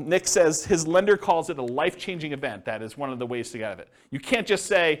 Nick says his lender calls it a life-changing event. That is one of the ways to get out of it. You can't just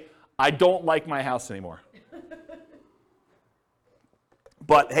say, I don't like my house anymore.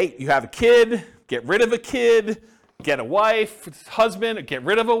 But hey, you have a kid, get rid of a kid, get a wife, husband, or get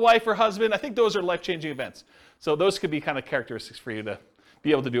rid of a wife or husband. I think those are life-changing events. So those could be kind of characteristics for you to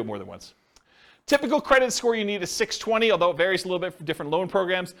be able to do it more than once. Typical credit score you need is 620, although it varies a little bit for different loan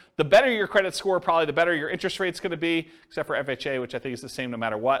programs. The better your credit score, probably the better your interest rate's going to be, except for FHA, which I think is the same no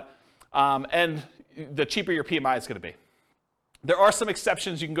matter what. And the cheaper your PMI is going to be. There are some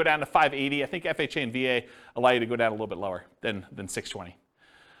exceptions. You can go down to 580. I think FHA and VA allow you to go down a little bit lower than 620.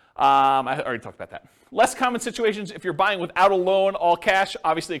 I already talked about that. Less common situations, if you're buying without a loan, all cash,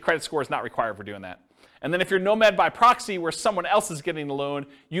 obviously a credit score is not required for doing that. And then if you're Nomad by proxy, where someone else is getting the loan,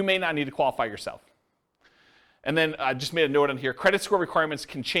 you may not need to qualify yourself. And then I just made a note on here, credit score requirements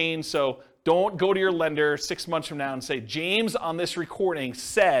can change, so don't go to your lender 6 months from now and say, James on this recording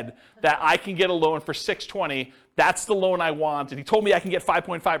said that I can get a loan for 620, that's the loan I want, and he told me I can get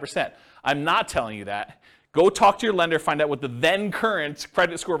 5.5%. I'm not telling you that. Go talk to your lender, find out what the then current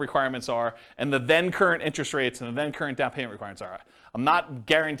credit score requirements are, and the then current interest rates, and the then current down payment requirements are. I'm not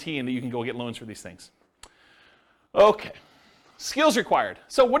guaranteeing that you can go get loans for these things. Okay, skills required.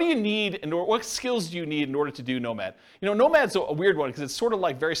 So what do you need, what skills do you need in order to do Nomad? Nomad's a weird one because it's sort of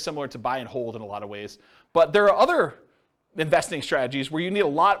like very similar to buy and hold in a lot of ways. But there are other investing strategies where you need a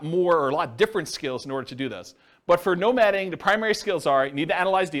lot more or a lot different skills in order to do this. But for nomading, the primary skills are you need to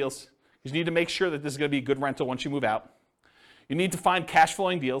analyze deals. You need to make sure that this is going to be a good rental once you move out. You need to find cash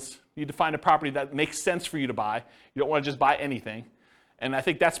flowing deals. You need to find a property that makes sense for you to buy. You don't want to just buy anything. And I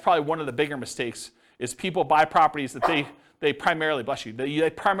think that's probably one of the bigger mistakes is people buy properties that they primarily, bless you, they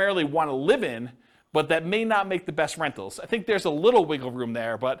primarily want to live in, but that may not make the best rentals. I think there's a little wiggle room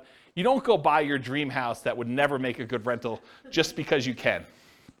there, but you don't go buy your dream house that would never make a good rental just because you can.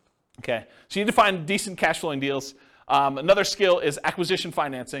 Okay, so you need to find decent cash flowing deals. Another skill is acquisition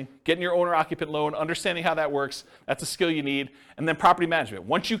financing, getting your owner-occupant loan, understanding how that works. That's a skill you need. And then property management.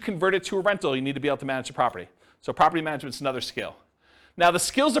 Once you convert it to a rental, you need to be able to manage the property. So property management is another skill. Now, the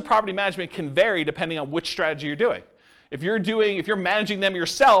skills of property management can vary depending on which strategy you're doing. If you're managing them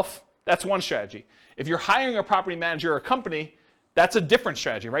yourself, that's one strategy. If you're hiring a property manager or a company, that's a different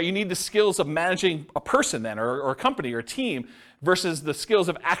strategy, right? You need the skills of managing a person then, or a company or a team, versus the skills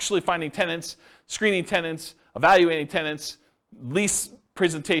of actually finding tenants, screening tenants, evaluating tenants, lease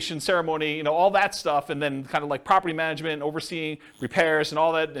presentation, ceremony, all that stuff, and then kind of like property management, overseeing repairs and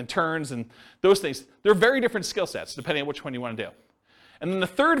all that, and turns and those things. They're very different skill sets depending on which one you want to do. And then the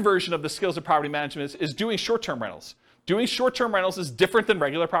third version of the skills of property management is doing short-term rentals. Doing short-term rentals is different than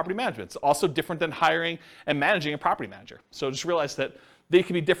regular property management. It's also different than hiring and managing a property manager. So just realize that they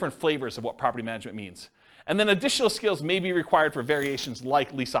can be different flavors of what property management means. And then additional skills may be required for variations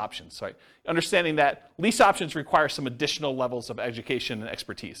like lease options, right? Understanding that lease options require some additional levels of education and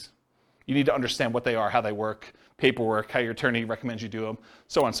expertise. You need to understand what they are, how they work, paperwork, how your attorney recommends you do them,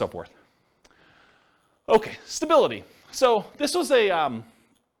 so on and so forth. Okay, stability. So this was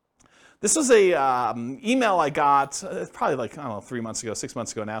This was a email I got probably like, I don't know, 3 months ago, 6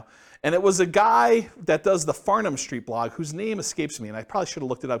 months ago now. And it was a guy that does the Farnham Street blog, whose name escapes me, and I probably should have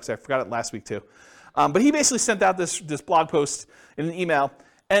looked it up because I forgot it last week too. But he basically sent out this blog post in an email,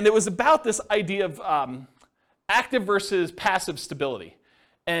 and it was about this idea of active versus passive stability.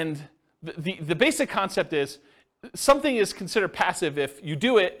 And the basic concept is something is considered passive if you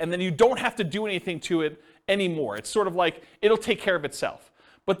do it, and then you don't have to do anything to it anymore. It's sort of like it'll take care of itself.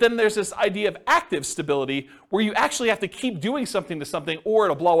 But then there's this idea of active stability where you actually have to keep doing something to something, or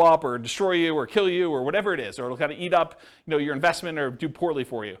it'll blow up or destroy you or kill you or whatever it is, or it'll kind of eat up, your investment or do poorly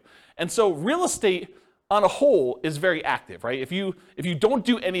for you. And so real estate on a whole is very active, right? If you don't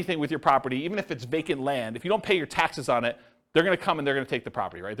do anything with your property, even if it's vacant land, if you don't pay your taxes on it, they're going to come and they're going to take the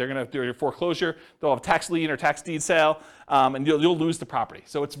property, right? They're going to do your foreclosure, they'll have a tax lien or tax deed sale, and you'll lose the property.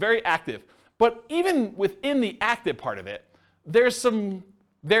 So it's very active. But even within the active part of it, there's some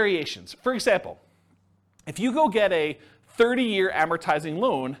variations. For example, if you go get a 30-year amortizing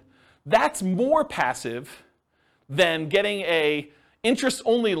loan, that's more passive than getting a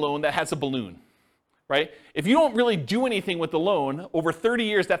interest-only loan that has a balloon, right? If you don't really do anything with the loan, over 30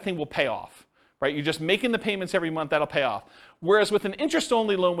 years, that thing will pay off, right? You're just making the payments every month, that'll pay off. Whereas with an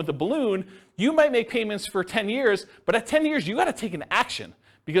interest-only loan with a balloon, you might make payments for 10 years, but at 10 years, you got to take an action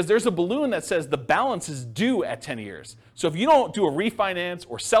because there's a balloon that says the balance is due at 10 years. So if you don't do a refinance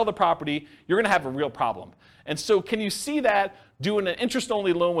or sell the property, you're going to have a real problem. And so can you see that doing an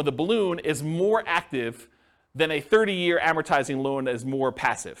interest-only loan with a balloon is more active than a 30-year amortizing loan that is more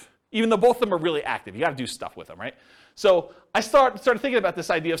passive? Even though both of them are really active, you got to do stuff with them, right? So I started thinking about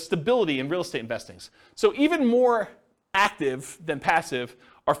this idea of stability in real estate investings. So even more active than passive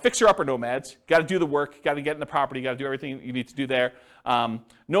are fixer-upper nomads. Got to do the work, got to get in the property, got to do everything you need to do there.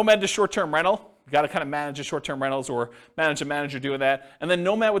 Nomad to short-term rental. You got to kind of manage the short-term rentals or manage a manager doing that. And then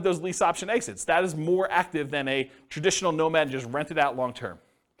nomad with those lease option exits. That is more active than a traditional nomad just rent it out long-term.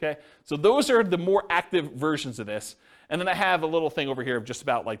 Okay, so those are the more active versions of this. And then I have a little thing over here of just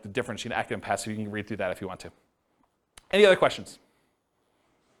about like the difference between active and passive. You can read through that if you want to. Any other questions?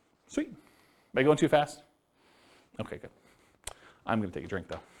 Sweet. Am I going too fast? Okay, good. I'm going to take a drink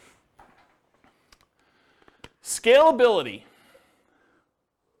though. Scalability.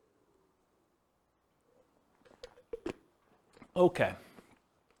 Okay.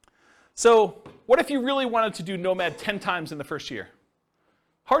 So what if you really wanted to do Nomad 10 times in the first year?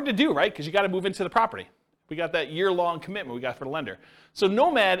 Hard to do, right? Because you got to move into the property. We got that year-long commitment we got for the lender. So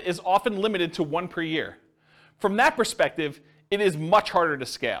Nomad is often limited to 1 per year. From that perspective, it is much harder to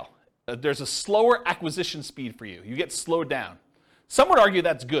scale. There's a slower acquisition speed for you. You get slowed down. Some would argue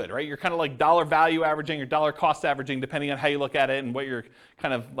that's good, right? You're kind of like dollar value averaging or dollar cost averaging, depending on how you look at it and what you're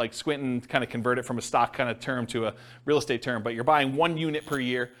kind of like squinting to kind of convert it from a stock kind of term to a real estate term. But you're buying 1 unit per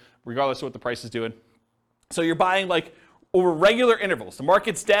year, regardless of what the price is doing. So you're buying like over regular intervals. The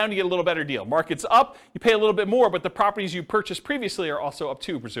market's down, you get a little better deal. Market's up, you pay a little bit more, but the properties you purchased previously are also up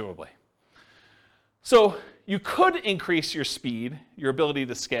too, presumably. So you could increase your speed, your ability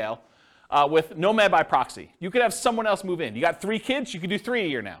to scale, with Nomad by proxy. You could have someone else move in. You got 3 kids, you could do 3 a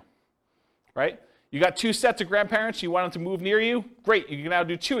year now, right? You got 2 sets of grandparents, you want them to move near you, great, you can now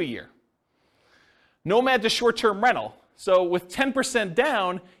do 2 a year. Nomad to short-term rental. So with 10%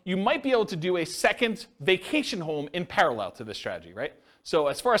 down, you might be able to do a second vacation home in parallel to this strategy, right? So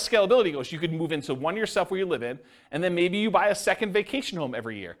as far as scalability goes, you could move into one yourself where you live in, and then maybe you buy a second vacation home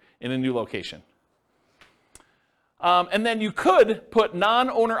every year in a new location. And then you could put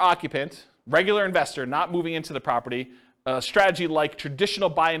non-owner occupant, regular investor, not moving into the property, a strategy like traditional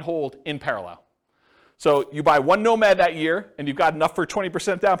buy and hold in parallel. So you buy 1 Nomad that year, and you've got enough for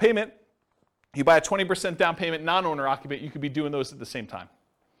 20% down payment. You buy a 20% down payment non-owner occupant, you could be doing those at the same time.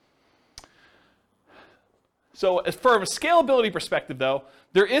 So as from a scalability perspective, though,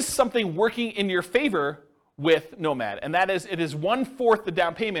 there is something working in your favor with Nomad, and that is it is 1/4 the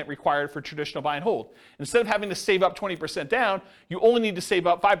down payment required for traditional buy and hold. Instead of having to save up 20% down, you only need to save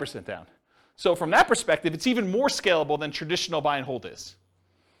up 5% down. So from that perspective, it's even more scalable than traditional buy and hold is.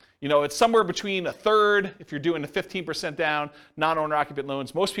 You know, it's somewhere between 1/3 if you're doing the 15% down, non-owner occupant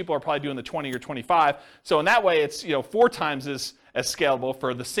loans. Most people are probably doing the 20 or 25. So in that way, it's 4 times as scalable.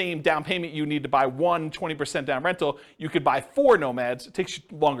 For the same down payment you need to buy 1 20% down rental, you could buy 4 Nomads. It takes you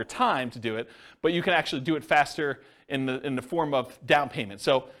longer time to do it, but you can actually do it faster in the form of down payment.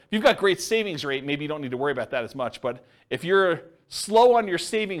 So if you've got great savings rate, maybe you don't need to worry about that as much. But if you're slow on your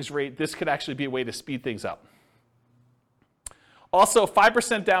savings rate, this could actually be a way to speed things up. Also,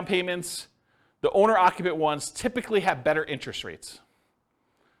 5% down payments, the owner-occupant ones typically have better interest rates.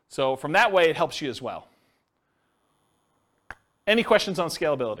 So from that way, it helps you as well. Any questions on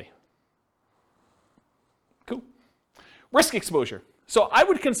scalability? Risk exposure. So I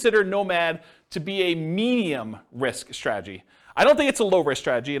would consider Nomad to be a medium risk strategy. I don't think it's a low risk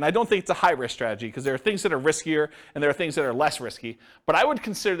strategy, and I don't think it's a high risk strategy, because there are things that are riskier and there are things that are less risky. But I would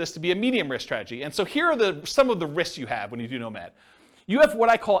consider this to be a medium risk strategy. And so here are some of the risks you have when you do Nomad. You have what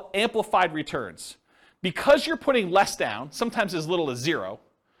I call amplified returns. Because you're putting less down, sometimes as little as 0,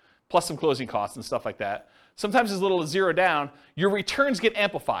 plus some closing costs and stuff like that, sometimes as little as 0 down, your returns get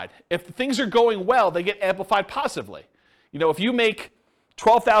amplified. If things are going well, they get amplified positively. You know, if you make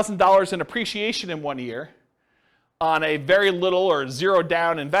 $12,000 in appreciation in 1 year on a very little or 0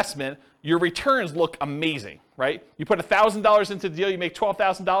 down investment, your returns look amazing, right? You put $1,000 into the deal, you make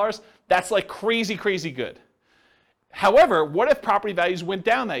 $12,000, that's like crazy, crazy good. However, what if property values went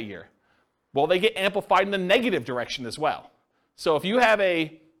down that year? Well, they get amplified in the negative direction as well. So if you have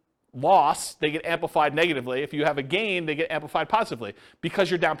a loss, they get amplified negatively. If you have a gain, they get amplified positively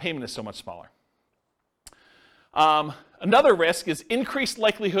because your down payment is so much smaller. Another risk is increased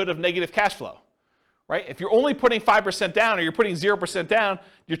likelihood of negative cash flow, right? If you're only putting 5% down or you're putting 0% down,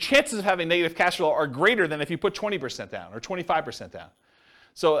 your chances of having negative cash flow are greater than if you put 20% down or 25% down.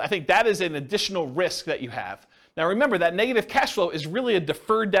 So I think that is an additional risk that you have. Now remember, that negative cash flow is really a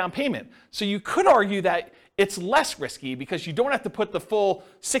deferred down payment. So you could argue that it's less risky because you don't have to put the full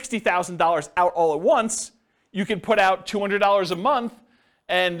 $60,000 out all at once. You can put out $200 a month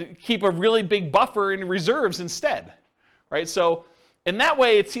and keep a really big buffer in reserves instead, right? So in that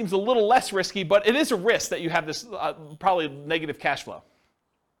way, it seems a little less risky, but it is a risk that you have this probably negative cash flow.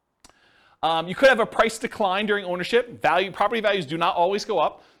 You could have a price decline during ownership. Property values do not always go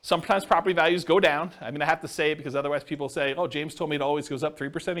up. Sometimes property values go down. I mean, I have to say it because otherwise people say, oh, James told me it always goes up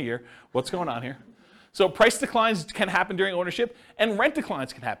 3% a year. What's going on here? So price declines can happen during ownership, and rent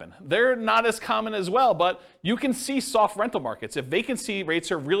declines can happen. They're not as common as well, but you can see soft rental markets. If vacancy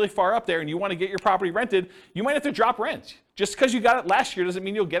rates are really far up there and you want to get your property rented, you might have to drop rent. Just because you got it last year doesn't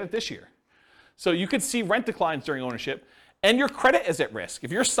mean you'll get it this year. So you could see rent declines during ownership. And your credit is at risk.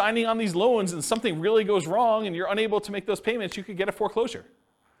 If you're signing on these loans and something really goes wrong and you're unable to make those payments, you could get a foreclosure.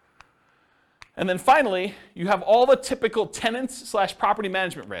 And then finally, you have all the typical tenants/property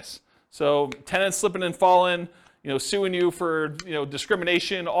management risks. So tenants slipping and falling, suing you for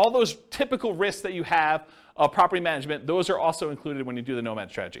discrimination, all those typical risks that you have of property management, those are also included when you do the Nomad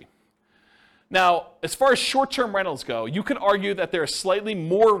strategy. Now, as far as short-term rentals go, you can argue that there's slightly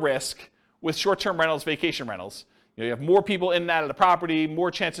more risk with short-term rentals, vacation rentals. You have more people in and out of the property,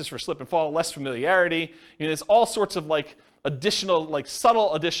 more chances for slip and fall, less familiarity. There's all sorts of additional,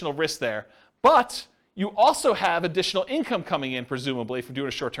 subtle additional risks there. But you also have additional income coming in, presumably, from doing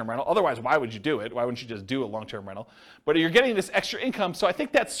a short-term rental. Otherwise, why would you do it? Why wouldn't you just do a long-term rental? But you're getting this extra income, so I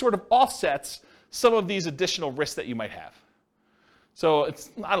think that sort of offsets some of these additional risks that you might have. So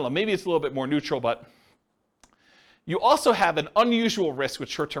I don't know, maybe it's a little bit more neutral, but you also have an unusual risk with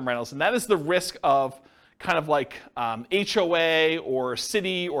short-term rentals, and that is the risk of kind of like HOA or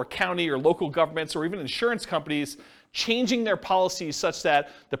city or county or local governments or even insurance companies changing their policies such that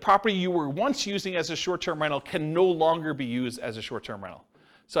the property you were once using as a short-term rental can no longer be used as a short-term rental.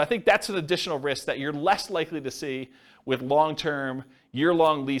 So I think that's an additional risk that you're less likely to see with long-term,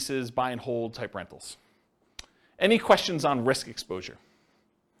 year-long leases, buy and hold type rentals. Any questions on risk exposure?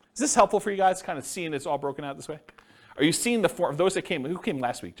 Is this helpful for you guys, kind of seeing it's all broken out this way? Are you seeing the form, those that came, who came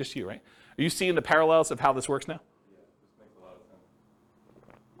last week? Just you, right? Are you seeing the parallels of how this works now? Yeah, this makes a lot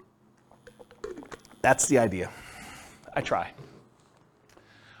of sense. That's the idea. I try.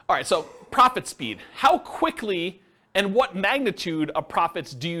 All right, so profit speed. How quickly and what magnitude of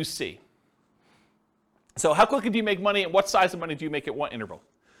profits do you see? So how quickly do you make money and what size of money do you make at what interval?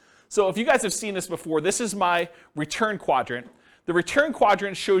 So if you guys have seen this before, this is my return quadrant. The return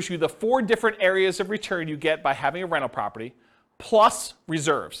quadrant shows you the 4 different areas of return you get by having a rental property plus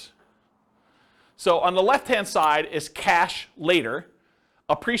reserves. So on the left-hand side is cash later,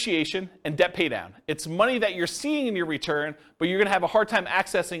 appreciation, and debt paydown. It's money that you're seeing in your return, but you're going to have a hard time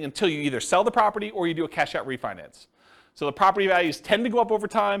accessing until you either sell the property or you do a cash-out refinance. So the property values tend to go up over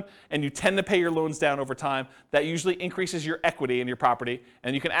time, and you tend to pay your loans down over time. That usually increases your equity in your property,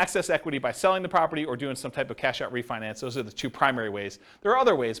 and you can access equity by selling the property or doing some type of cash-out refinance. Those are the 2 primary ways. There are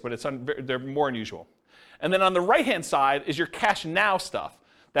other ways, but they're more unusual. And then on the right-hand side is your cash now stuff.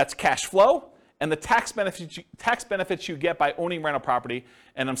 That's cash flow and the tax benefits you get by owning rental property,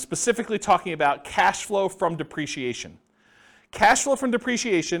 and I'm specifically talking about cash flow from depreciation. Cash flow from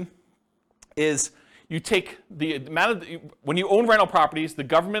depreciation is you take the amount of, when you own rental properties, the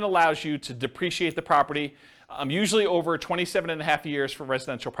government allows you to depreciate the property, usually over 27 and a half years for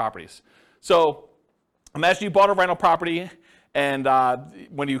residential properties. So imagine you bought a rental property And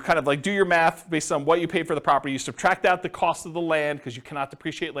when you kind of like do your math based on what you paid for the property, you subtract out the cost of the land, because you cannot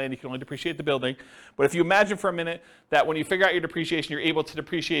depreciate land, you can only depreciate the building. But if you imagine for a minute that when you figure out your depreciation, you're able to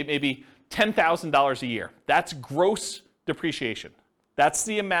depreciate maybe $10,000 a year. That's gross depreciation. That's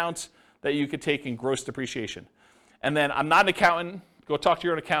the amount that you could take in gross depreciation. And then I'm not an accountant, go talk to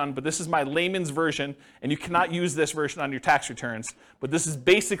your own accountant, but this is my layman's version, and you cannot use this version on your tax returns, but this is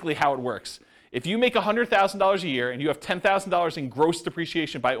basically how it works. If you make $100,000 a year and you have $10,000 in gross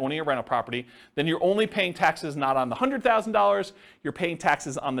depreciation by owning a rental property, then you're only paying taxes not on the $100,000, you're paying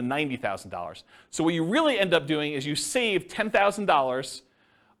taxes on the $90,000. So what you really end up doing is you save $10,000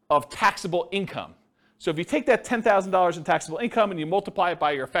 of taxable income. So if you take that $10,000 in taxable income and you multiply it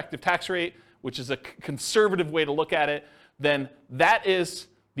by your effective tax rate, which is a conservative way to look at it, then that is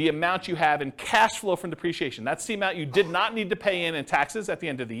the amount you have in cash flow from depreciation. That's the amount you did not need to pay in taxes at the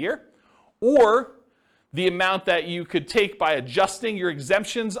end of the year, or the amount that you could take by adjusting your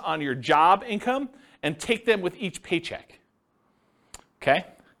exemptions on your job income and take them with each paycheck. Okay?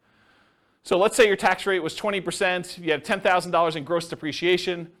 So let's say your tax rate was 20%, you have $10,000 in gross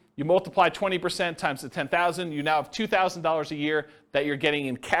depreciation, you multiply 20% times the $10,000, you now have $2,000 a year that you're getting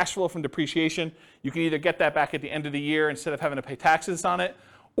in cash flow from depreciation. You can either get that back at the end of the year instead of having to pay taxes on it,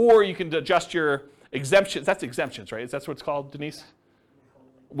 or you can adjust your exemptions. That's exemptions, right? That's what it's called, Denise?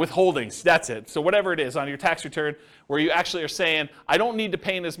 Withholdings, that's it. So whatever it is on your tax return, where you actually are saying, I don't need to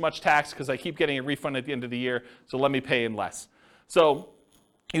pay in as much tax because I keep getting a refund at the end of the year, so let me pay in less. So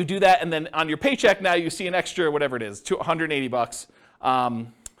you do that, and then on your paycheck now you see an extra, whatever it is, $180,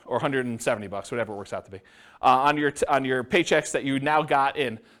 or $170, whatever it works out to be, on your paychecks that you now got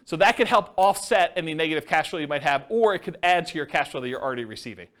in. So that could help offset any negative cash flow you might have, or it could add to your cash flow that you're already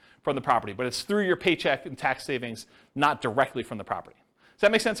receiving from the property. But it's through your paycheck and tax savings, not directly from the property. Does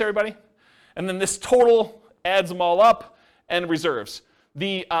that make sense, everybody? And then this total adds them all up and reserves.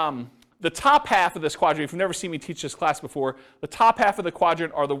 The top half of this quadrant, if you've never seen me teach this class before, the top half of the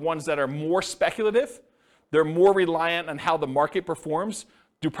quadrant are the ones that are more speculative. They're more reliant on how the market performs.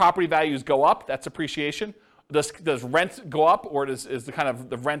 Do property values go up? That's appreciation. Does rent go up, or is the kind of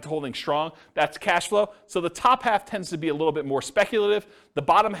the rent holding strong? That's cash flow. So the top half tends to be a little bit more speculative. The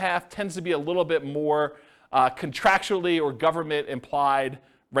bottom half tends to be a little bit more contractually or government implied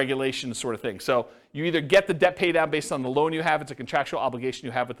regulation sort of thing. So you either get the debt pay down based on the loan you have, it's a contractual obligation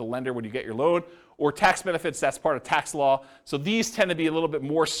you have with the lender when you get your loan, or tax benefits, that's part of tax law. So these tend to be a little bit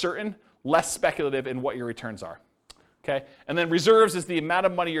more certain, less speculative in what your returns are. Okay? And then reserves is the amount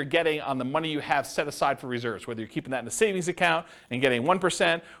of money you're getting on the money you have set aside for reserves, whether you're keeping that in a savings account and getting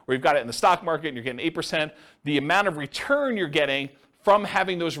 1%, or you've got it in the stock market and you're getting 8%. The amount of return you're getting from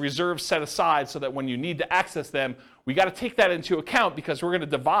having those reserves set aside so that when you need to access them, we got to take that into account, because we're going to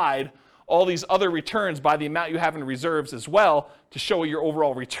divide all these other returns by the amount you have in reserves as well to show what your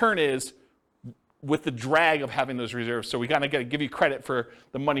overall return is with the drag of having those reserves. So we got to give you credit for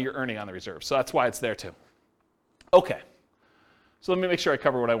the money you're earning on the reserves. So that's why it's there too. Okay, so let me make sure I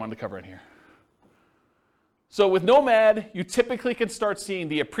cover what I wanted to cover in here. So with Nomad, you typically can start seeing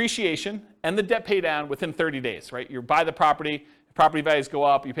the appreciation and the debt pay down within 30 days, right? You buy the property values go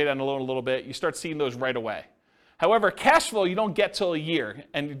up, you pay down the loan a little bit, you start seeing those right away. However, cash flow you don't get till a year,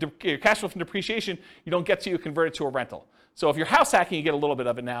 and your cash flow from depreciation you don't get till you convert it to a rental. So if you're house hacking, you get a little bit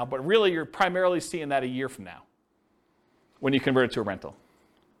of it now, but really you're primarily seeing that a year from now when you convert it to a rental.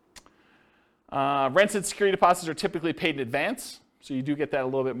 Rents and security deposits are typically paid in advance, so you do get that a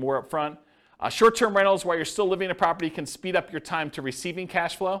little bit more up front. Short-term rentals, while you're still living in a property, can speed up your time to receiving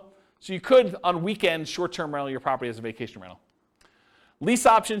cash flow. So you could, on weekends, short-term rental your property as a vacation rental. Lease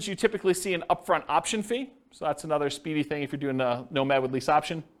options, you typically see an upfront option fee. So that's another speedy thing if you're doing a Nomad with lease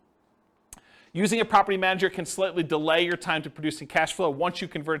option. Using a property manager can slightly delay your time to producing cash flow once you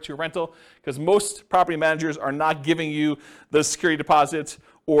convert it to a rental, because most property managers are not giving you the security deposits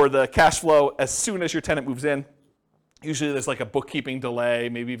or the cash flow as soon as your tenant moves in. Usually there's like a bookkeeping delay,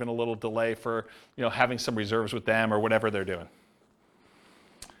 maybe even a little delay for having some reserves with them or whatever they're doing.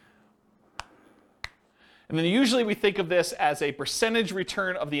 And then usually we think of this as a percentage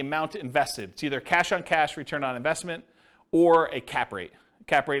return of the amount invested. It's either cash on cash return on investment or a cap rate.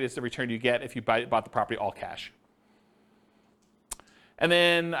 Cap rate is the return you get if you bought the property all cash. And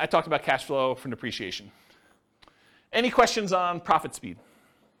then I talked about cash flow from depreciation. Any questions on profit speed?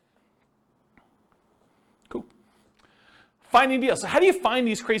 Cool. Finding deals. So how do you find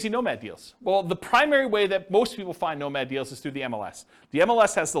these crazy Nomad deals? Well, the primary way that most people find Nomad deals is through the MLS. The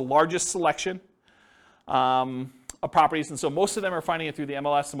MLS has the largest selection of properties, and so most of them are finding it through the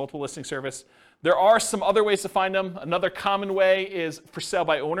MLS, the multiple listing service. There are some other ways to find them. Another common way is for sale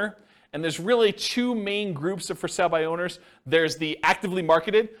by owner, And there's really two main groups of for sale by owners. There's the actively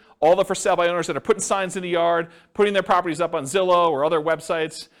marketed, all the for sale by owners that are putting signs in the yard, putting their properties up on Zillow or other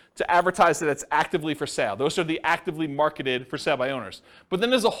websites to advertise that it's actively for sale. Those are the actively marketed for sale by owners. But then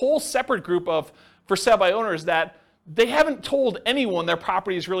there's a whole separate group of for sale by owners that they haven't told anyone their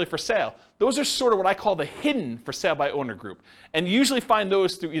property is really for sale. Those are sort of what I call the hidden for sale by owner group. And you usually find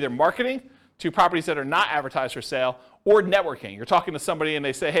those through either marketing to properties that are not advertised for sale or networking. You're talking to somebody and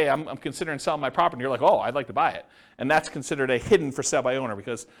they say, hey, I'm considering selling my property. And you're like, oh, I'd like to buy it. And that's considered a hidden for sale by owner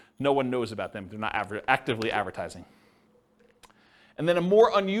because no one knows about them. They're not actively advertising. And then a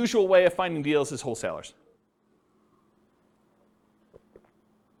more unusual way of finding deals is wholesalers.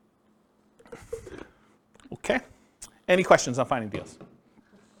 Okay. Any questions on finding deals?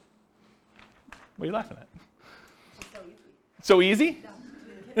 What are you laughing at? So easy?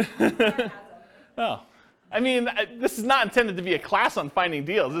 Oh. I mean, this is not intended to be a class on finding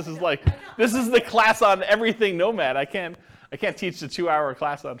deals. This is the class on everything Nomad. I can't teach the 2-hour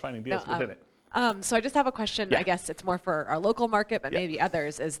class on finding deals within it. So I just have a question. Yeah. I guess it's more for our local market, but maybe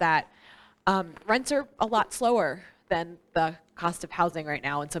others, is that rents are a lot slower than the cost of housing right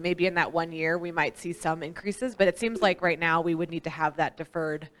now. And so maybe in that 1 year, we might see some increases, but it seems like right now we would need to have that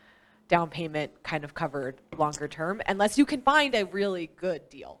deferred down payment kind of covered longer term, unless you can find a really good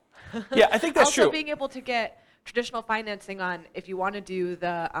deal. Yeah, I think that's also, true. being able to get traditional financing on, if you want to do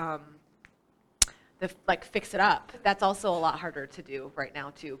the like fix it up, that's also a lot harder to do right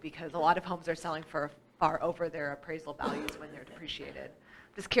now too, because a lot of homes are selling for far over their appraisal values when they're depreciated.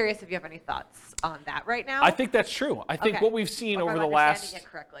 Just curious if you have any thoughts on that right now. I think that's true. I think what we've seen over the last, it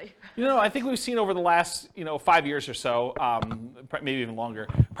correctly. I think we've seen over the last, 5 years or so, maybe even longer,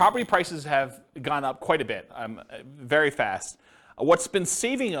 property prices have gone up quite a bit, very fast. What's been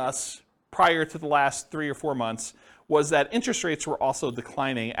saving us prior to the last 3 or 4 months was that interest rates were also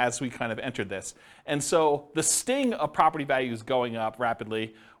declining as we kind of entered this. And so the sting of property values going up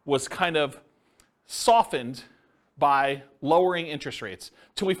rapidly was kind of softened by lowering interest rates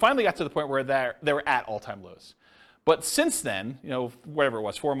till we finally got to the point where they were at all-time lows. But since then, whatever it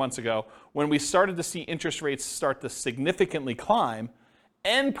was, 4 months ago, when we started to see interest rates start to significantly climb,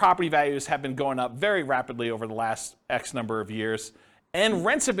 and property values have been going up very rapidly over the last X number of years, and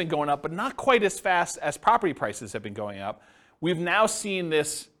rents have been going up, but not quite as fast as property prices have been going up, we've now seen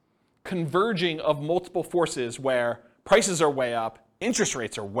this converging of multiple forces where prices are way up, interest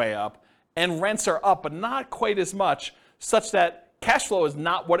rates are way up, and rents are up, but not quite as much, such that cash flow is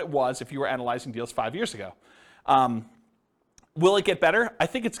not what it was if you were analyzing deals 5 years ago. Will it get better? I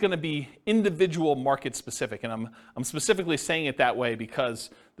think it's going to be individual market specific, and I'm specifically saying it that way because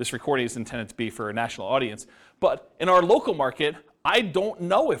this recording is intended to be for a national audience. But in our local market, I don't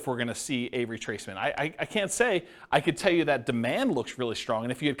know if we're going to see a retracement. I can't say. I could tell you that demand looks really strong,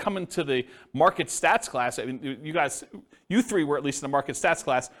 and if you had come into the market stats class, I mean, you three were at least in the market stats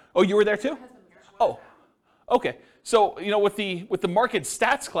class. Oh, you were there too? Oh, okay. So with the market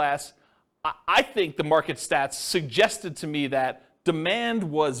stats class, I think the market stats suggested to me that demand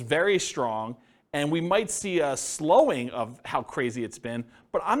was very strong and we might see a slowing of how crazy it's been,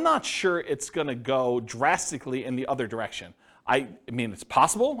 but I'm not sure it's going to go drastically in the other direction. I mean, it's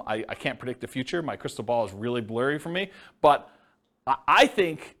possible. I can't predict the future. My crystal ball is really blurry for me, but I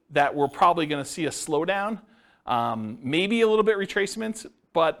think that we're probably going to see a slowdown, maybe a little bit retracement,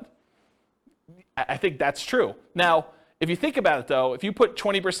 but I think that's true. Now, if you think about it, though, if you put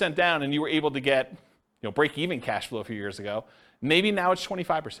 20% down and you were able to get break-even cash flow a few years ago, maybe now it's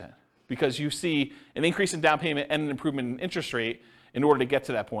 25% because you see an increase in down payment and an improvement in interest rate in order to get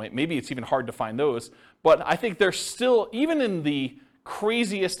to that point. Maybe it's even hard to find those. But I think there's still, even in the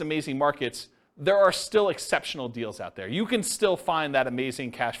craziest, amazing markets, there are still exceptional deals out there. You can still find that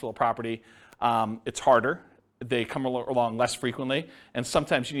amazing cash flow property. It's harder. They come along less frequently, and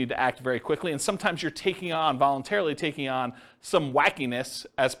sometimes you need to act very quickly, and sometimes you're voluntarily taking on some wackiness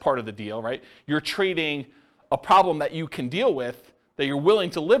as part of the deal, right? You're trading a problem that you can deal with, that you're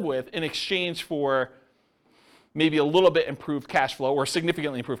willing to live with, in exchange for maybe a little bit improved cash flow or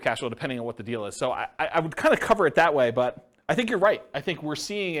significantly improved cash flow, depending on what the deal is. So I would kind of cover it that way, but I think you're right. I think we're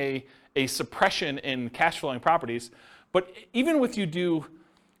seeing a suppression in cash flowing properties, but even with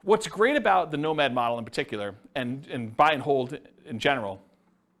what's great about the Nomad model in particular, and buy and hold in general,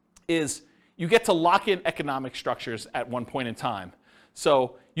 is you get to lock in economic structures at one point in time.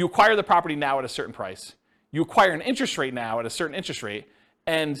 So you acquire the property now at a certain price. You acquire an interest rate now at a certain interest rate.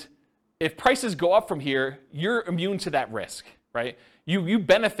 And if prices go up from here, you're immune to that risk, right? You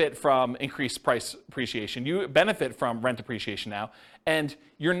benefit from increased price appreciation. You benefit from rent appreciation now. And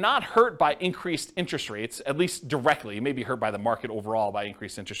you're not hurt by increased interest rates, at least directly. You may be hurt by the market overall by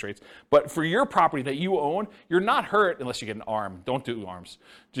increased interest rates. But for your property that you own, you're not hurt unless you get an ARM. Don't do ARMs.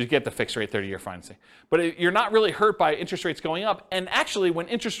 Just get the fixed rate 30-year financing. But you're not really hurt by interest rates going up. And actually, when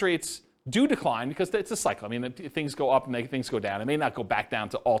interest rates do decline, because it's a cycle. I mean, things go up and things go down. It may not go back down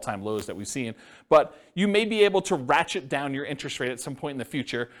to all-time lows that we've seen, but you may be able to ratchet down your interest rate at some point in the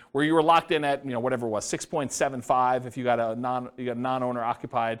future where you were locked in at, whatever it was, 6.75 if you got a non-owner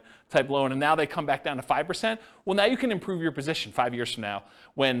occupied type loan, and now they come back down to 5%. Well, now you can improve your position 5 years from now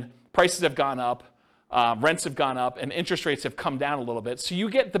when prices have gone up, rents have gone up, and interest rates have come down a little bit. So you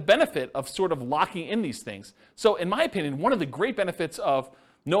get the benefit of sort of locking in these things. So in my opinion, one of the great benefits of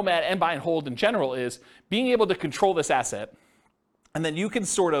Nomad and buy and hold in general is being able to control this asset, and then you can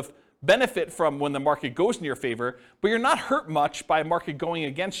sort of benefit from when the market goes in your favor, but you're not hurt much by a market going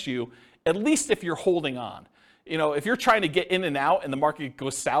against you, at least if you're holding on. If you're trying to get in and out and the market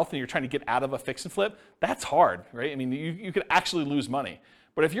goes south and you're trying to get out of a fix and flip, that's hard, right? I mean, you could actually lose money.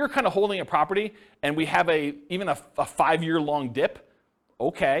 But if you're kind of holding a property and we have even a 5-year-long dip,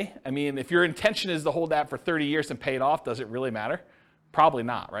 okay. I mean, if your intention is to hold that for 30 years and pay it off, does it really matter? Probably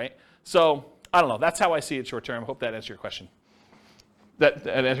not, right? So, I don't know. That's how I see it short term. I hope that answered your question. That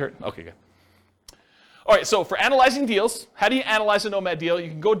answered? Okay, good. All right, so for analyzing deals, how do you analyze a Nomad deal? You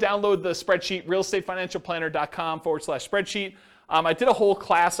can go download the spreadsheet, realestatefinancialplanner.com/spreadsheet. I did a whole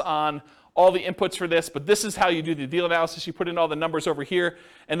class on all the inputs for this, but this is how you do the deal analysis. You put in all the numbers over here.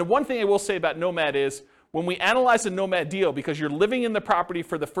 And the one thing I will say about Nomad is when we analyze a Nomad deal, because you're living in the property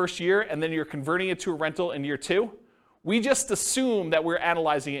for the first year and then you're converting it to a rental in year 2, we just assume that we're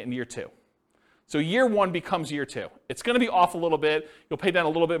analyzing it in year 2. So year 1 becomes year 2. It's going to be off a little bit. You'll pay down a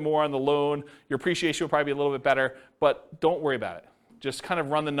little bit more on the loan. Your appreciation will probably be a little bit better, but don't worry about it. Just kind of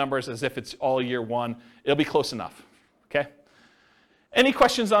run the numbers as if it's all year 1. It'll be close enough, okay? Any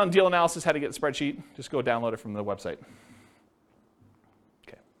questions on deal analysis, how to get the spreadsheet? Just go download it from the website.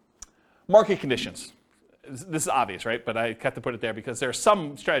 Okay. Market conditions. This is obvious, right? But I have to put it there because there are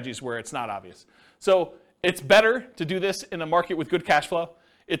some strategies where it's not obvious. So it's better to do this in a market with good cash flow.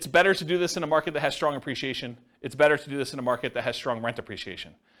 It's better to do this in a market that has strong appreciation. It's better to do this in a market that has strong rent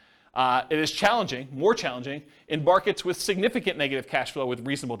appreciation. It is challenging, more challenging, in markets with significant negative cash flow with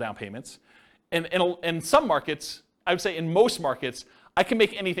reasonable down payments. And in some markets, I would say in most markets, I can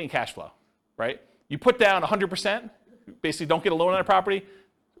make anything cash flow, right? You put down 100%, basically don't get a loan on a property,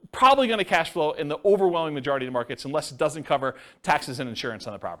 probably going to cash flow in the overwhelming majority of the markets unless it doesn't cover taxes and insurance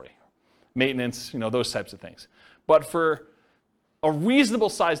on the property. Maintenance, those types of things. But for a reasonable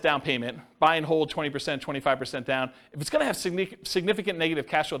size down payment, buy and hold 20%, 25% down, if it's going to have significant negative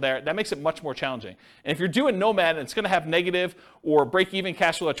cash flow there, that makes it much more challenging. And if you're doing Nomad and it's going to have negative or break-even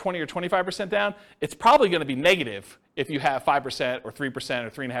cash flow at 20 or 25% down, it's probably going to be negative if you have 5% or 3% or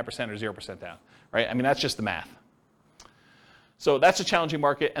 3.5% or 0% down, right? I mean, that's just the math. So that's a challenging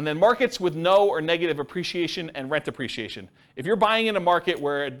market. And then markets with no or negative appreciation and rent appreciation. If you're buying in a market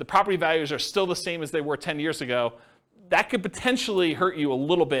where the property values are still the same as they were 10 years ago, that could potentially hurt you a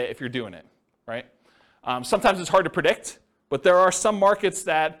little bit if you're doing it, right? Sometimes it's hard to predict, but there are some markets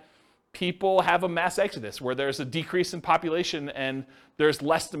that people have a mass exodus where there's a decrease in population and there's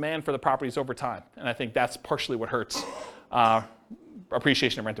less demand for the properties over time. And I think that's partially what hurts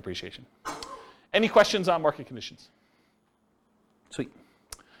appreciation and rent appreciation. Any questions on market conditions? Sweet.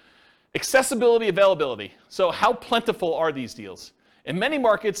 Accessibility, availability. So how plentiful are these deals? In many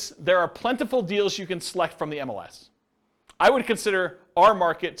markets, there are plentiful deals you can select from the MLS. I would consider our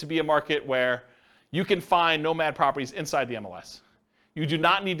market to be a market where you can find Nomad properties inside the MLS. You do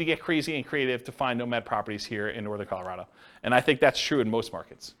not need to get crazy and creative to find Nomad properties here in Northern Colorado. And I think that's true in most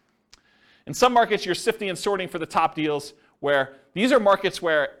markets. In some markets, you're sifting and sorting for the top deals where these are markets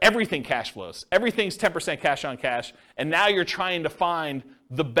where everything cash flows. Everything's 10% cash on cash. And now you're trying to find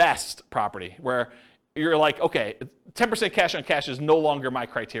the best property where you're like, okay, 10% cash on cash is no longer my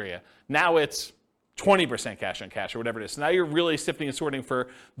criteria. Now it's 20% cash on cash or whatever it is. So now you're really sifting and sorting for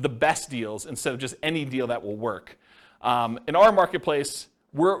the best deals instead of just any deal that will work. In our marketplace,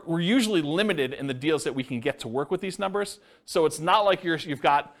 we're usually limited in the deals that we can get to work with these numbers. So it's not like you've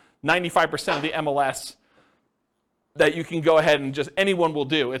got 95% of the MLS that you can go ahead and just anyone will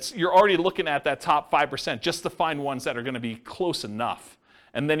do. You're already looking at that top 5% just to find ones that are going to be close enough.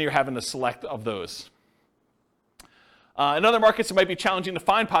 And then you're having to select of those. In other markets, it might be challenging to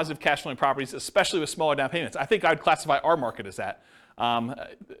find positive cash flowing properties, especially with smaller down payments. I think I'd classify our market as that.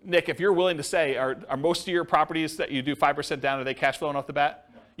 Nick, if you're willing to say, are most of your properties that you do 5% down, are they cash flowing off the bat?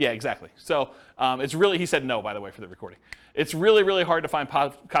 Yeah, exactly. So it's really, he said no, by the way, for the recording. It's really, really hard to find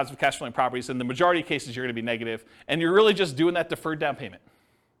positive cash flowing properties. In the majority of cases, you're going to be negative, and you're really just doing that deferred down payment.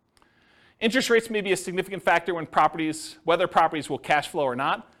 Interest rates may be a significant factor when whether properties will cash flow or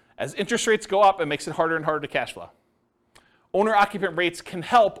not. As interest rates go up, it makes it harder and harder to cash flow. Owner-occupant rates can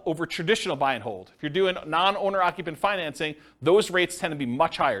help over traditional buy and hold. If you're doing non-owner-occupant financing, those rates tend to be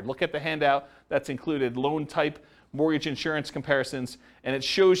much higher. Look at the handout that's included, loan type, mortgage insurance comparisons, and it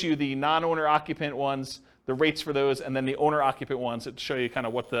shows you the non-owner-occupant ones, the rates for those, and then the owner-occupant ones that show you kind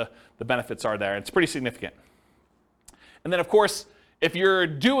of what the benefits are there. It's pretty significant. And then, of course, if you're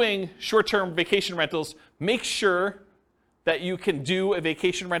doing short-term vacation rentals, make sure that you can do a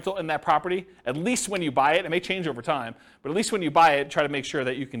vacation rental in that property, at least when you buy it. It may change over time, but at least when you buy it, try to make sure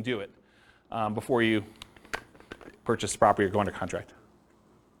that you can do it before you purchase the property or go under contract.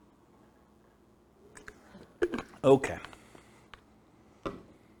 Okay.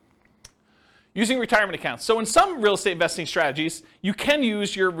 Using retirement accounts. So in some real estate investing strategies, you can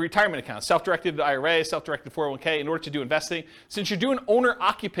use your retirement account, self-directed IRA, self-directed 401k in order to do investing. Since you're doing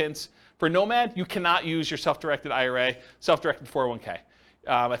owner-occupants for Nomad, you cannot use your self-directed IRA, self-directed 401k.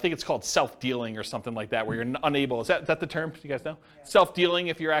 I think it's called self-dealing or something like that, where you're unable. Is that the term? Do you guys know? Yeah. Self-dealing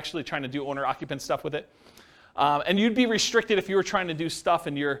if you're actually trying to do owner-occupant stuff with it. And you'd be restricted if you were trying to do stuff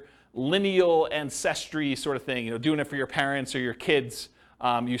in your lineal ancestry sort of thing, doing it for your parents or your kids.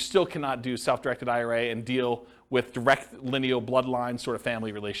 You still cannot do self-directed IRA and deal with direct lineal bloodline sort of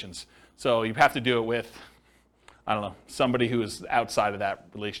family relations. So you have to do it with, I don't know, somebody who is outside of that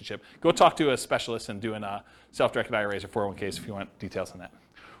relationship. Go talk to a specialist in doing self-directed IRAs or 401ks if you want details on that.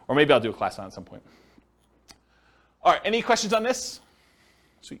 Or maybe I'll do a class on it at some point. All right, any questions on this?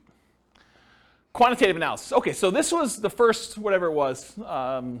 Sweet. Quantitative analysis. Okay, so this was the first, whatever it was.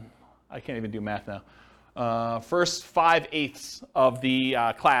 I can't even do math now. First 5/8 of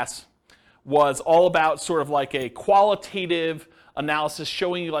the class was all about sort of like a qualitative analysis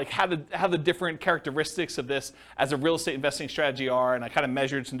showing you like how the different characteristics of this as a real estate investing strategy are, and I kind of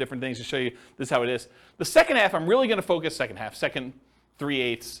measured some different things to show you this is how it is. The second half, I'm really going to focus, second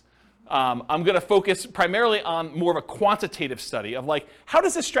 3/8. I'm going to focus primarily on more of a quantitative study of like, how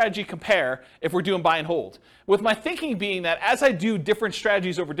does this strategy compare if we're doing buy and hold? With my thinking being that as I do different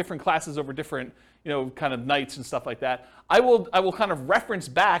strategies over different classes, over different, kind of nights and stuff like that, I will kind of reference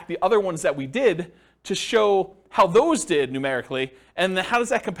back the other ones that we did to show how those did numerically, and then how does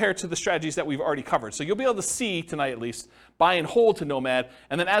that compare to the strategies that we've already covered. So you'll be able to see tonight at least buy and hold to Nomad,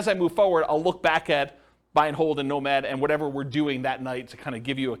 and then as I move forward, I'll look back at buy and hold and Nomad and whatever we're doing that night to kind of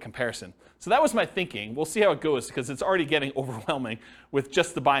give you a comparison. So that was my thinking. We'll see how it goes because it's already getting overwhelming with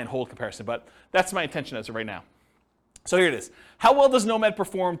just the buy and hold comparison, but that's my intention as of right now. So here it is. How well does Nomad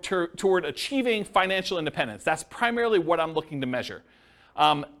perform toward achieving financial independence? That's primarily what I'm looking to measure.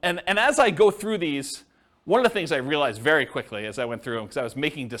 And as I go through these, one of the things I realized very quickly as I went through them, because I was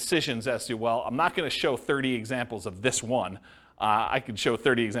making decisions as to, well, I'm not going to show 30 examples of this one. I could show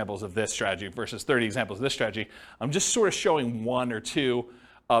 30 examples of this strategy versus 30 examples of this strategy. I'm just sort of showing one or two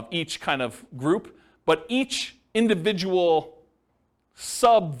of each kind of group, but each individual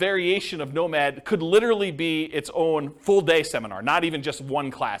sub-variation of Nomad could literally be its own full-day seminar, not even just one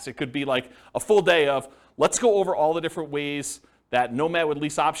class. It could be like a full day of, let's go over all the different ways that Nomad with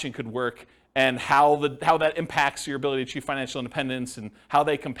lease option could work and how that impacts your ability to achieve financial independence and how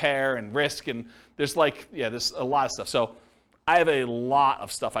they compare and risk. And there's there's a lot of stuff. So I have a lot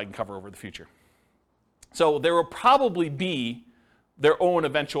of stuff I can cover over the future. So there will probably be their own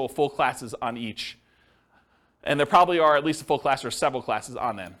eventual full classes on each. And there probably are at least a full class or several classes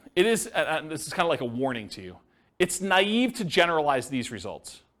on them. It is, this is kind of like a warning to you. It's naive to generalize these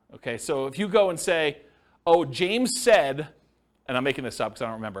results. Okay, so if you go and say, oh, James said, and I'm making this up because I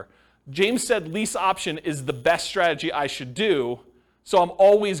don't remember, James said lease option is the best strategy I should do, so I'm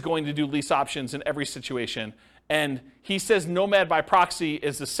always going to do lease options in every situation. And he says Nomad by proxy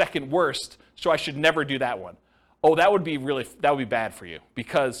is the second worst, so I should never do that one. Oh, that would be bad for you,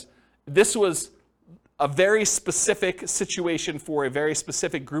 because this was a very specific situation for a very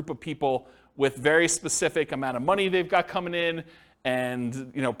specific group of people with very specific amount of money they've got coming in,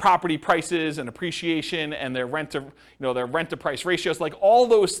 and property prices and appreciation and their rent to price ratios. Like all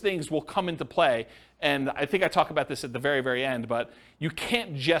those things will come into play. And I think I talk about this at the very, very end, but you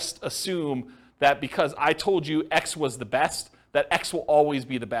can't just assume that because I told you X was the best, that X will always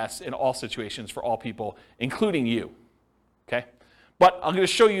be the best in all situations for all people, including you, okay? But I'm going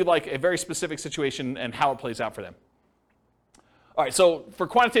to show you like a very specific situation and how it plays out for them. All right, so for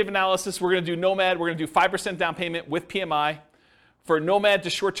quantitative analysis, we're going to do Nomad. We're going to do 5% down payment with PMI. For Nomad to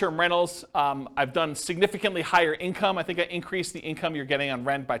short-term rentals, I've done significantly higher income. I think I increased the income you're getting on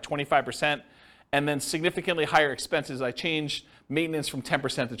rent by 25%, and then significantly higher expenses. I changed maintenance from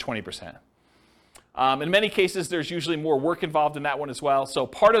 10% to 20%. In many cases, there's usually more work involved in that one as well. So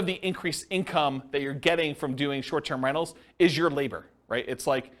part of the increased income that you're getting from doing short-term rentals is your labor, right? It's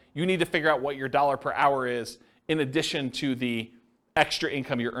like you need to figure out what your dollar per hour is in addition to the extra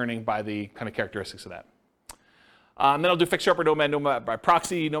income you're earning by the kind of characteristics of that. Then I'll do fixer-upper Nomad, Nomad by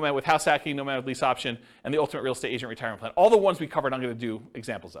proxy, Nomad with house hacking, Nomad with lease option, and the ultimate real estate agent retirement plan. All the ones we covered, I'm going to do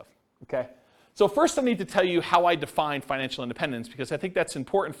examples of. Okay. So first, I need to tell you how I define financial independence, because I think that's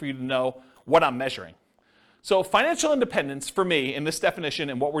important for you to know what I'm measuring. So financial independence for me in this definition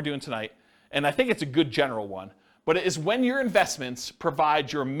and what we're doing tonight, and I think it's a good general one, but it is when your investments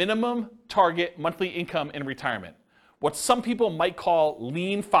provide your minimum target monthly income in retirement. What some people might call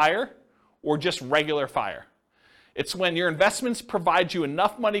lean fire or just regular fire. It's when your investments provide you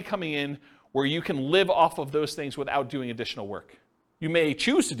enough money coming in where you can live off of those things without doing additional work. You may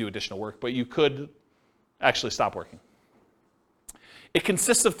choose to do additional work, but you could actually stop working. It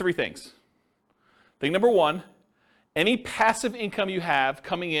consists of three things. Thing number one, any passive income you have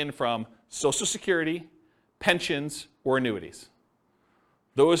coming in from Social Security, pensions, or annuities.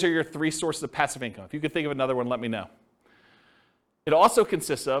 Those are your three sources of passive income. If you could think of another one, let me know. It also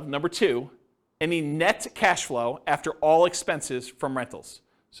consists of, number two, any net cash flow after all expenses from rentals.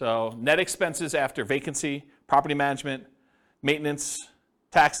 So net expenses after vacancy, property management, maintenance,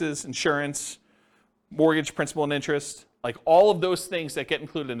 taxes, insurance, mortgage, principal, and interest. Like all of those things that get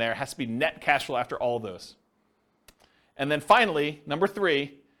included in there has to be net cash flow after all of those. And then finally, number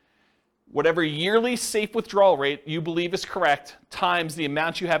three, whatever yearly safe withdrawal rate you believe is correct times the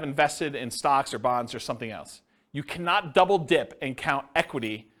amount you have invested in stocks or bonds or something else. You cannot double dip and count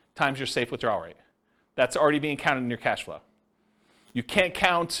equity times your safe withdrawal rate. That's already being counted in your cash flow. You can't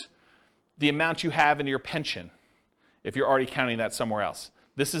count the amount you have in your pension if you're already counting that somewhere else.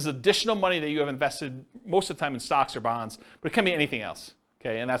 This is additional money that you have invested most of the time in stocks or bonds, but it can be anything else,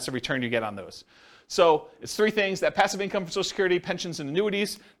 okay? And that's the return you get on those. So it's three things: that passive income from Social Security, pensions, and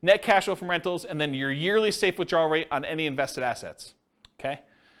annuities, net cash flow from rentals, and then your yearly safe withdrawal rate on any invested assets, okay?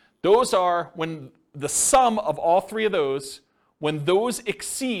 Those are when the sum of all three of those, when those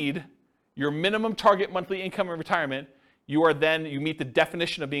exceed your minimum target monthly income in retirement, you meet the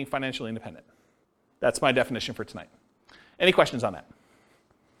definition of being financially independent. That's my definition for tonight. Any questions on that?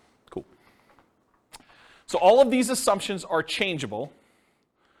 Cool. So all of these assumptions are changeable.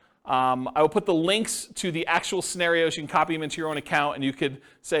 I will put the links to the actual scenarios. You can copy them into your own account, and you could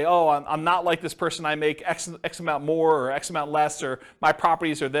say, oh, I'm not like this person. I make X amount more or X amount less, or my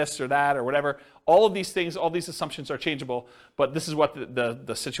properties are this or that or whatever. All of these things, all these assumptions are changeable, but this is what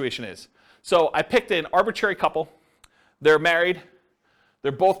the situation is. So I picked an arbitrary couple. They're married.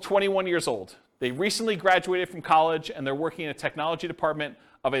 They're both 21 years old. They recently graduated from college, and they're working in a technology department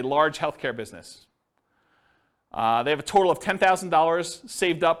of a large healthcare business. They have a total of $10,000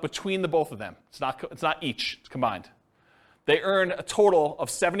 saved up between the both of them. It's not each, it's combined. They earn a total of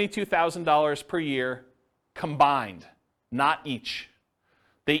 $72,000 per year combined, not each.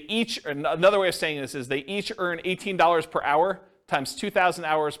 Another way of saying this is they each earn $18 per hour times 2,000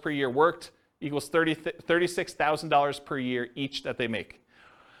 hours per year worked equals $36,000 per year each that they make.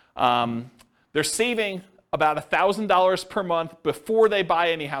 They're saving about $1,000 per month before they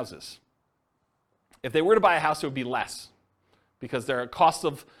buy any houses. If they were to buy a house, it would be less because their cost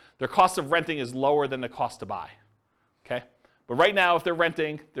of renting is lower than the cost to buy. Okay? But right now, if they're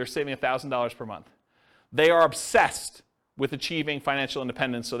renting, they're saving $1,000 per month. They are obsessed with achieving financial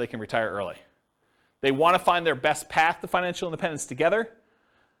independence so they can retire early. They want to find their best path to financial independence together.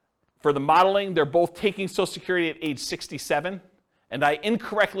 For the modeling, they're both taking Social Security at age 67, and I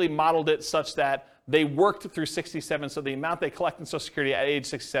incorrectly modeled it such that they worked through 67, so the amount they collect in Social Security at age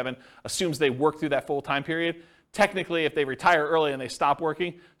 67 assumes they work through that full time period. Technically, if they retire early and they stop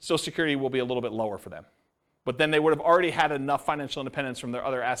working, Social Security will be a little bit lower for them. But then they would have already had enough financial independence from their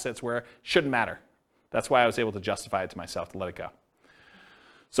other assets where it shouldn't matter. That's why I was able to justify it to myself to let it go.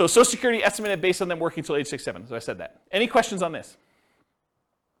 So Social Security estimated based on them working until age 67. So I said that. Any questions on this?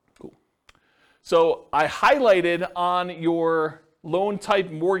 Cool. So I highlighted on your loan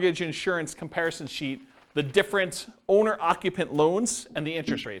type mortgage insurance comparison sheet the different owner-occupant loans and the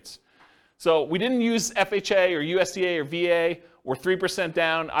interest rates. So we didn't use FHA or USDA or VA or 3%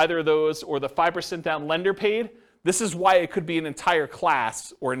 down, either of those, or the 5% down lender paid. This is why it could be an entire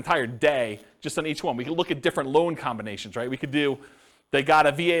class or an entire day just on each one. We could look at different loan combinations, right? We could do They got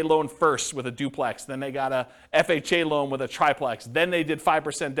a VA loan first with a duplex, then they got a FHA loan with a triplex, then they did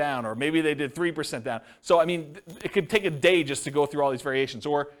 5% down, or maybe they did 3% down. So, I mean, it could take a day just to go through all these variations,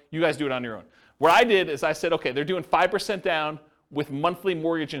 or you guys do it on your own. What I did is I said, okay, they're doing 5% down with monthly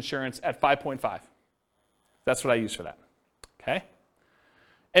mortgage insurance at 5.5. That's what I use for that, okay?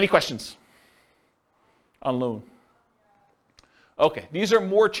 Any questions on loan? Okay, these are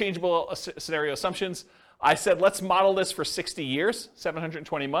more changeable scenario assumptions. I said, let's model this for 60 years,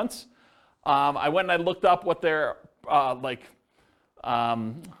 720 months. I went and I looked up what their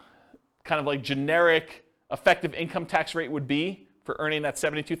kind of like generic effective income tax rate would be for earning that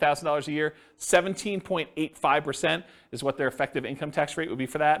 $72,000 a year. 17.85% is what their effective income tax rate would be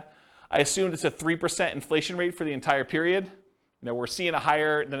for that. I assumed it's a 3% inflation rate for the entire period. You know, we're seeing a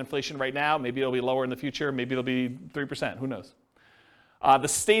higher than inflation right now. Maybe it'll be lower in the future. Maybe it'll be 3%. Who knows?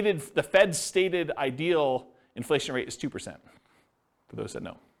 The Fed's stated ideal inflation rate is 2%, for those that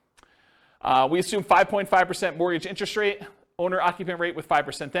know. We assume 5.5% mortgage interest rate, owner-occupant rate with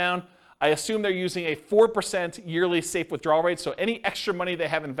 5% down. I assume they're using a 4% yearly safe withdrawal rate. So any extra money they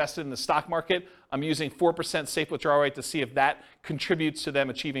have invested in the stock market, I'm using 4% safe withdrawal rate to see if that contributes to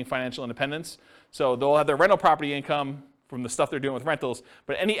them achieving financial independence. So they'll have their rental property income from the stuff they're doing with rentals,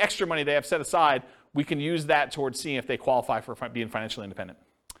 but any extra money they have set aside, we can use that towards seeing if they qualify for being financially independent.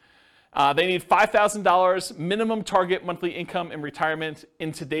 They need $5,000 minimum target monthly income in retirement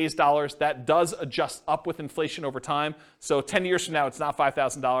in today's dollars. That does adjust up with inflation over time. So 10 years from now, it's not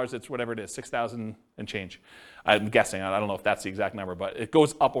 $5,000, it's whatever it is, $6,000 and change. I'm guessing, I don't know if that's the exact number, but it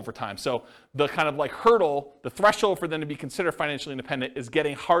goes up over time. So the kind of like hurdle, the threshold for them to be considered financially independent is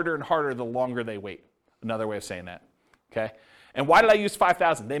getting harder and harder the longer they wait. Another way of saying that, okay? And why did I use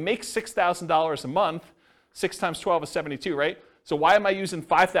 $5,000? They make $6,000 a month. 6 times 12 is 72, right? So why am I using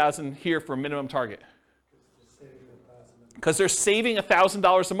 $5,000 here for a minimum target? Because they're saving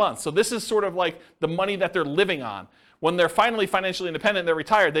 $1,000 a month. So this is sort of like the money that they're living on. When they're finally financially independent, they're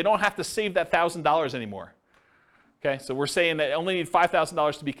retired, they don't have to save that $1,000 anymore. Okay, so we're saying that they only need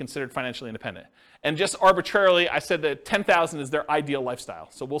 $5,000 to be considered financially independent. And just arbitrarily, I said that $10,000 is their ideal lifestyle.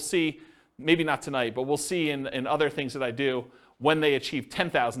 So we'll see, maybe not tonight, but we'll see in other things that I do when they achieve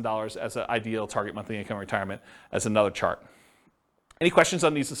 $10,000 as an ideal target monthly income retirement as another chart. Any questions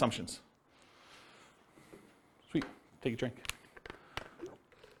on these assumptions? Sweet, take a drink.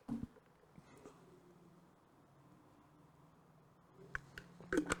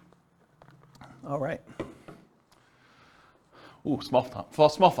 All right. Ooh, small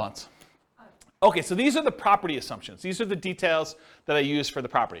fonts. Okay, so these are the property assumptions. These are the details that I use for the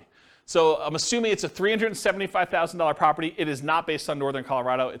property. So I'm assuming it's a $375,000 property. It is not based on Northern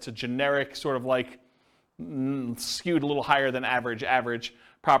Colorado. It's a generic sort of like skewed a little higher than average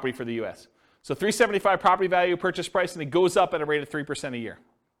property for the U.S. So 375 property value, purchase price, and it goes up at a rate of 3% a year.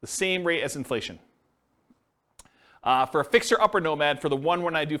 The same rate as inflation. For a fixer-upper Nomad, for the one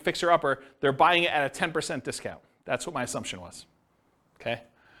when I do fixer-upper, they're buying it at a 10% discount. That's what my assumption was. Okay.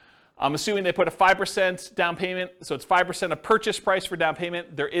 I'm assuming they put a 5% down payment, so it's 5% of purchase price for down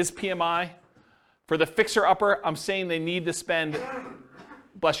payment. There is PMI. For the fixer-upper, I'm saying they need to spend,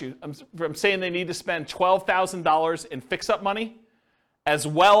 bless you, I'm saying they need to spend $12,000 in fix-up money, as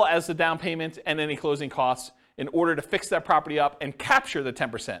well as the down payment and any closing costs in order to fix that property up and capture the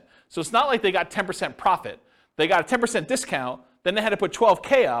 10%. So it's not like they got 10% profit. They got a 10% discount, then they had to put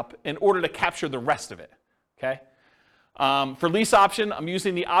 $12K up in order to capture the rest of it, okay? For lease option, I'm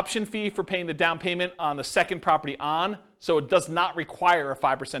using the option fee for paying the down payment on the second property on, so it does not require a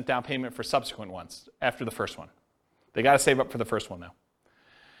 5% down payment for subsequent ones after the first one. They got to save up for the first one now.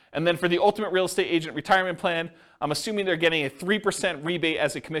 And then for the ultimate real estate agent retirement plan, I'm assuming they're getting a 3% rebate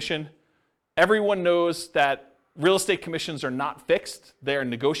as a commission. Everyone knows that real estate commissions are not fixed. They are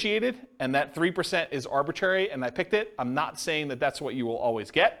negotiated, and that 3% is arbitrary, and I picked it. I'm not saying that that's what you will always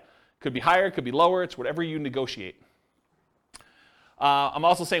get. Could be higher, could be lower. It's whatever you negotiate. I'm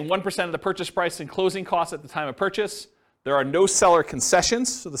also saying 1% of the purchase price and closing costs at the time of purchase. There are no seller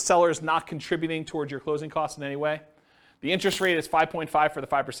concessions, so the seller is not contributing towards your closing costs in any way. The interest rate is 5.5 for the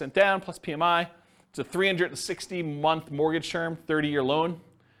 5% down plus PMI. It's a 360-month mortgage term, 30-year loan.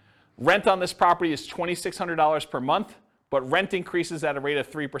 Rent on this property is $2,600 per month, but rent increases at a rate of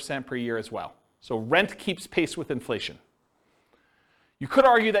 3% per year as well. So rent keeps pace with inflation. You could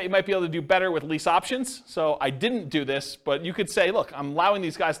argue that you might be able to do better with lease options. So I didn't do this, but you could say, look, I'm allowing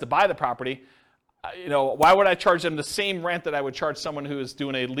these guys to buy the property. Why would I charge them the same rent that I would charge someone who is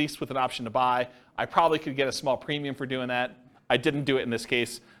doing a lease with an option to buy? I probably could get a small premium for doing that. I didn't do it in this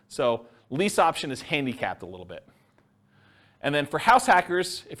case. So lease option is handicapped a little bit. And then for house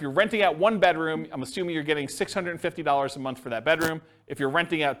hackers, if you're renting out one bedroom, I'm assuming you're getting $650 a month for that bedroom. If you're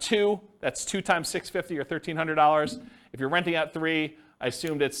renting out two, that's 2 times $650 or $1,300. If you're renting out three, I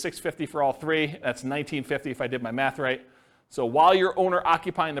assumed it's $650 for all three. That's $1,950 if I did my math right. So while you're owner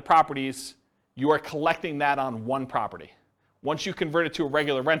occupying the properties, you are collecting that on one property. Once you convert it to a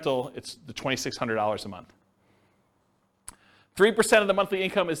regular rental, it's the $2,600 a month. 3% of the monthly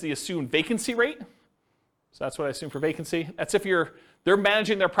income is the assumed vacancy rate. So that's what I assume for vacancy. That's if they're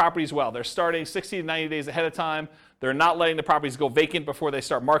managing their properties well. They're starting 60 to 90 days ahead of time. They're not letting the properties go vacant before they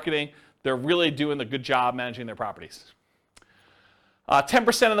start marketing. They're really doing a good job managing their properties.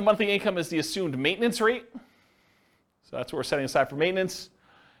 10% of the monthly income is the assumed maintenance rate. So that's what we're setting aside for maintenance.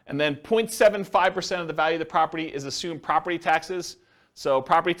 And then 0.75% of the value of the property is assumed property taxes. So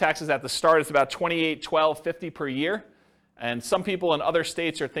property taxes at the start is about $28, $12, $50 per year. And some people in other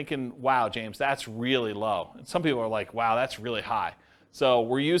states are thinking, wow, James, that's really low. And some people are like, wow, that's really high. So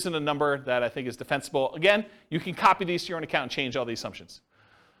we're using a number that I think is defensible. Again, you can copy these to your own account and change all the assumptions.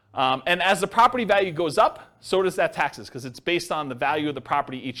 And as the property value goes up, so does that taxes, because it's based on the value of the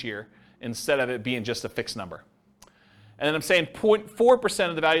property each year instead of it being just a fixed number. And then I'm saying 0.4%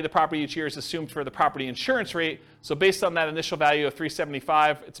 of the value of the property each year is assumed for the property insurance rate. So based on that initial value of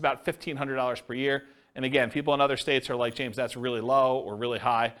 $375, it's about $1,500 per year. And again, people in other states are like, James, that's really low or really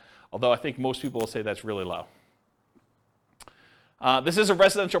high, although I think most people will say that's really low. This is a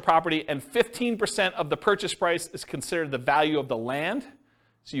residential property, and 15% of the purchase price is considered the value of the land.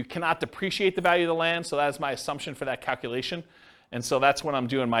 So you cannot depreciate the value of the land, so that is my assumption for that calculation. And so that's when I'm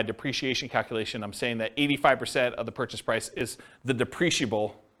doing my depreciation calculation. I'm saying that 85% of the purchase price is the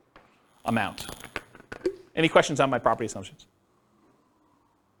depreciable amount. Any questions on my property assumptions?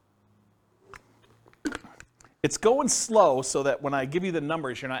 It's going slow so that when I give you the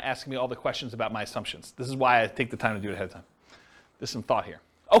numbers, you're not asking me all the questions about my assumptions. This is why I take the time to do it ahead of time. There's some thought here.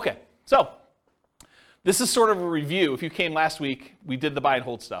 Okay, so this is sort of a review. If you came last week, we did the buy and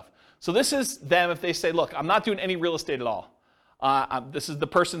hold stuff. So this is them if they say, look, I'm not doing any real estate at all. This is the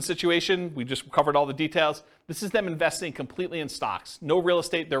person's situation. We just covered all the details. This is them investing completely in stocks. No real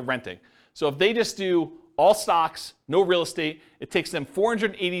estate, they're renting. So if they just do all stocks, no real estate, it takes them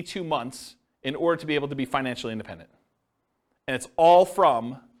 482 months in order to be able to be financially independent. And it's all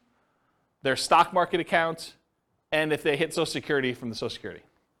from their stock market account and if they hit Social Security, from the Social Security.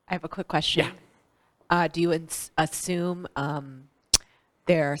 I have a quick question. Yeah. Do you assume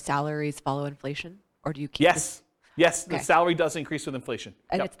their salaries follow inflation, or do you keep Yes. Yes, Okay. the salary does increase with inflation.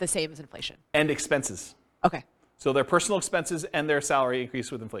 and Yep. it's the same as inflation? And expenses. Okay. So their personal expenses and their salary increase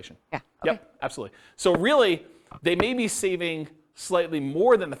with inflation. Yeah. Okay. Yep, absolutely. So really, they may be saving slightly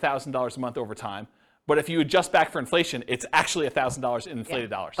more than $1,000 a month over time, but if you adjust back for inflation, it's actually $1,000 in inflated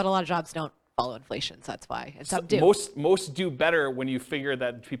dollars. But a lot of jobs don't follow inflation, so that's why. And some do. Most do better when you figure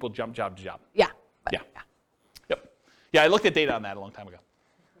that people jump job to job. Yeah. but- Yeah. Yep. Yeah, I looked at data on that a long time ago.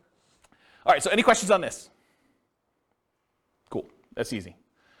 All right, so any questions on this? Cool, that's easy.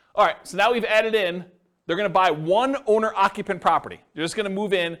 All right, so now we've added in, they're gonna buy one owner-occupant property. They're just gonna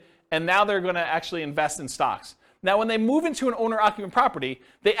move in, and now they're gonna actually invest in stocks. Now, when they move into an owner-occupant property,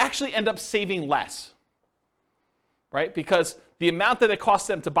 they actually end up saving less, right? Because the amount that it costs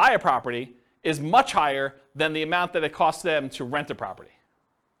them to buy a property is much higher than the amount that it costs them to rent a property.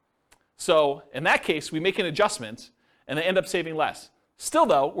 So in that case, we make an adjustment, and they end up saving less. Still,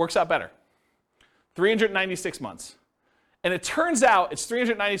 though, works out better. 396 months. And it turns out it's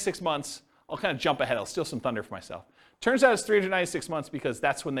 396 months. I'll kind of jump ahead. I'll steal some thunder for myself. Turns out it's 396 months because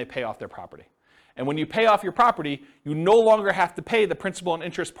that's when they pay off their property. And when you pay off your property, you no longer have to pay the principal and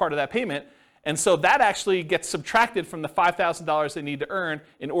interest part of that payment. And so that actually gets subtracted from the $5,000 they need to earn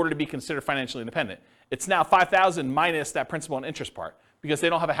in order to be considered financially independent. It's now $5,000 minus that principal and interest part because they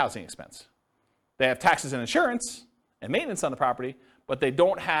don't have a housing expense. They have taxes and insurance and maintenance on the property, but they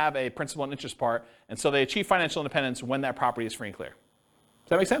don't have a principal and interest part. And so they achieve financial independence when that property is free and clear. Does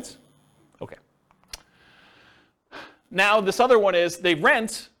that make sense? Okay. Now, this other one is they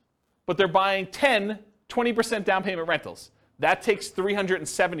rent, but they're buying 20% down payment rentals. That takes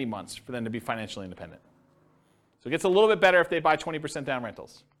 370 months for them to be financially independent. So it gets a little bit better if they buy 20% down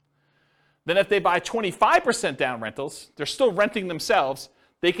rentals. Then if they buy 25% down rentals, they're still renting themselves,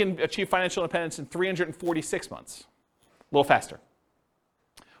 they can achieve financial independence in 346 months. A little faster.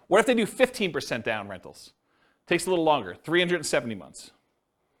 What if they do 15% down rentals? Takes a little longer, 370 months.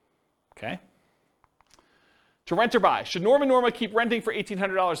 Okay? To rent or buy. Should Norm and Norma keep renting for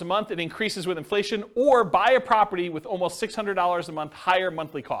 $1,800 a month? It increases with inflation, or buy a property with almost $600 a month higher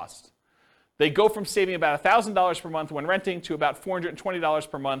monthly cost. They go from saving about $1,000 per month when renting to about $420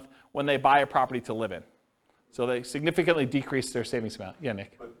 per month when they buy a property to live in. So they significantly decrease their savings amount. Yeah,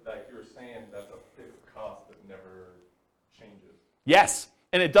 Nick? But like you were saying, that's a fixed cost that never changes. Yes,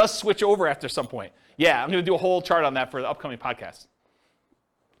 and it does switch over after some point. Yeah, I'm going to do a whole chart on that for the upcoming podcast.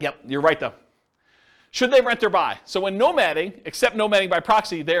 Yep, you're right though. Should they rent or buy? So when nomading, except nomading by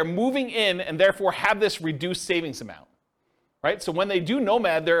proxy, they are moving in and therefore have this reduced savings amount. Right? So when they do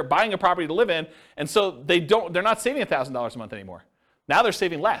nomad, they're buying a property to live in, and so they're not saving $1,000 a month anymore. Now they're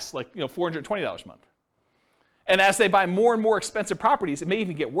saving less, like $420 a month. And as they buy more and more expensive properties, it may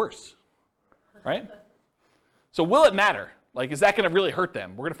even get worse. Right? So will it matter? Like, is that going to really hurt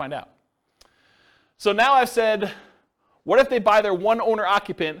them? We're going to find out. So now I've said, what if they buy their one owner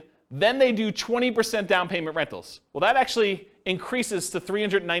occupant, then they do 20% down payment rentals? Well, that actually increases to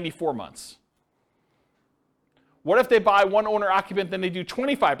 394 months. What if they buy one owner occupant, then they do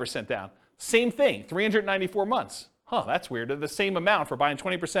 25% down? Same thing, 394 months. Huh, that's weird. They're the same amount for buying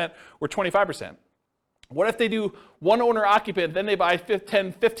 20% or 25%. What if they do one owner occupant, then they buy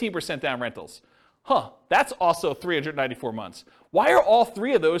 15% down rentals? Huh, that's also 394 months. Why are all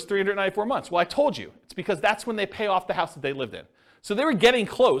three of those 394 months? Well, I told you. It's because that's when they pay off the house that they lived in. So they were getting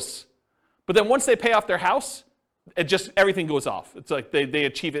close, but then once they pay off their house, everything goes off. It's like they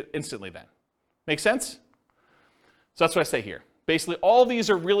achieve it instantly then. Make sense? So that's what I say here. Basically, all these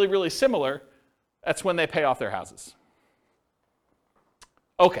are really, really similar. That's when they pay off their houses.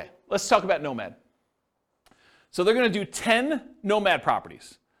 Okay, let's talk about Nomad. So they're going to do 10 Nomad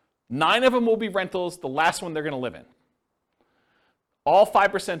properties. 9 of them will be rentals. The last one they're going to live in. All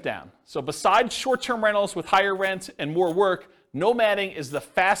 5% down. So besides short-term rentals with higher rent and more work, nomading is the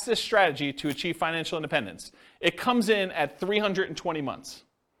fastest strategy to achieve financial independence. It comes in at 320 months.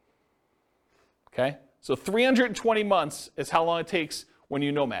 Okay? So 320 months is how long it takes when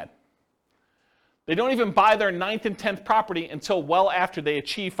you nomad. They don't even buy their 9th and 10th property until well after they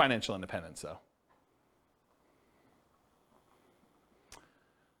achieve financial independence, though.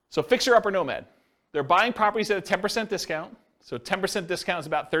 So fixer-upper nomad. They're buying properties at a 10% discount. So 10% discount is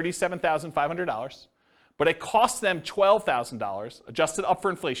about $37,500. But it costs them $12,000, adjusted up for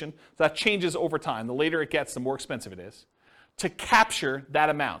inflation. So that changes over time. The later it gets, the more expensive it is, to capture that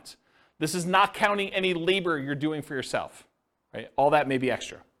amount. This is not counting any labor you're doing for yourself. Right? All that may be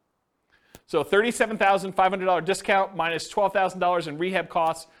extra. So $37,500 discount minus $12,000 in rehab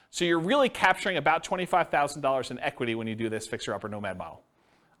costs. So you're really capturing about $25,000 in equity when you do this fixer-upper nomad model.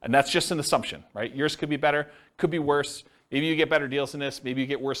 And that's just an assumption, right? Yours could be better, could be worse. Maybe you get better deals in this. Maybe you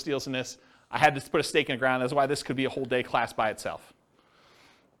get worse deals in this. I had to put a stake in the ground. That's why this could be a whole day class by itself.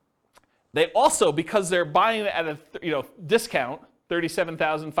 They also, because they're buying at a discount,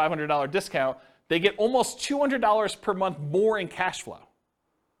 $37,500 discount, they get almost $200 per month more in cash flow.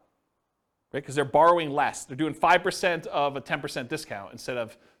 Right? Because they're borrowing less. They're doing 5% of a 10% discount instead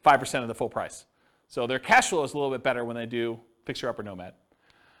of 5% of the full price. So their cash flow is a little bit better when they do fixer-upper nomad.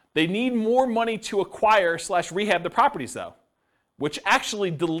 They need more money to acquire/rehab the properties, though, which actually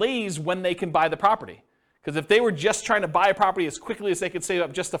delays when they can buy the property. Because if they were just trying to buy a property as quickly as they could save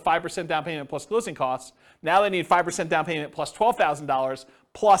up just a 5% down payment plus closing costs, now they need 5% down payment plus $12,000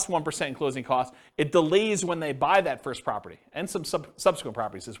 plus 1% in closing costs. It delays when they buy that first property and some subsequent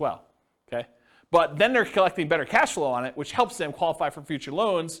properties as well. Okay? But then they're collecting better cash flow on it, which helps them qualify for future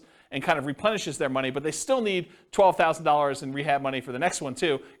loans and kind of replenishes their money, but they still need $12,000 in rehab money for the next one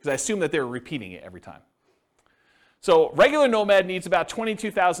too, because I assume that they're repeating it every time. So regular nomad needs about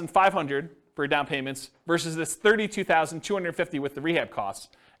 $22,500 for down payments versus this $32,250 with the rehab costs.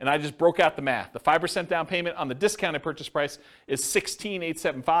 And I just broke out the math. The 5% down payment on the discounted purchase price is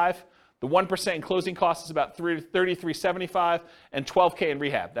 $16,875. The 1% in closing costs is about $33,775 and $12K in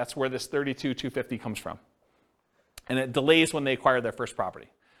rehab. That's where this $32,250 comes from. And it delays when they acquire their first property.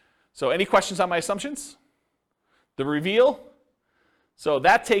 So any questions on my assumptions? The reveal. So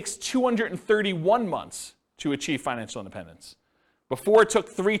that takes 231 months to achieve financial independence. Before it took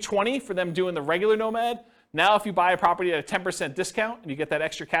 320 for them doing the regular nomad. Now if you buy a property at a 10% discount and you get that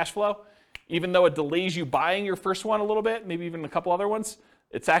extra cash flow, even though it delays you buying your first one a little bit, maybe even a couple other ones,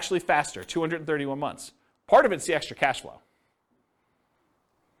 it's actually faster, 231 months. Part of it's the extra cash flow.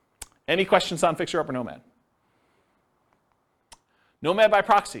 Any questions on fixer-upper nomad? Nomad by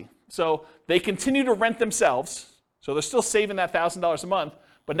proxy. So they continue to rent themselves, so they're still saving that $1,000 a month,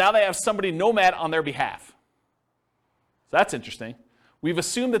 but now they have somebody nomad on their behalf. So that's interesting. We've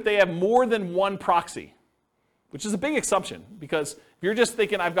assumed that they have more than one proxy, which is a big assumption, because if you're just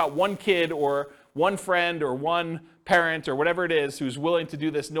thinking I've got one kid or one friend or one parent or whatever it is who's willing to do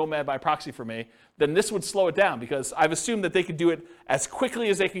this nomad by proxy for me, then this would slow it down, because I've assumed that they could do it as quickly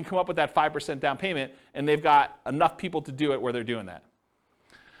as they can come up with that 5% down payment, and they've got enough people to do it where they're doing that.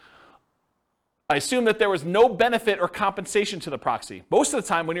 I assumed that there was no benefit or compensation to the proxy. Most of the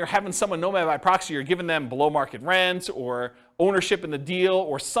time when you're having someone nomad by proxy, you're giving them below market rent or ownership in the deal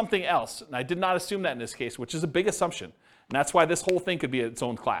or something else. And I did not assume that in this case, which is a big assumption. And that's why this whole thing could be its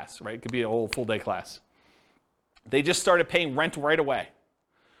own class, right? It could be a whole full day class. They just started paying rent right away.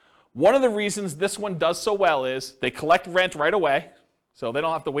 One of the reasons this one does so well is they collect rent right away, so they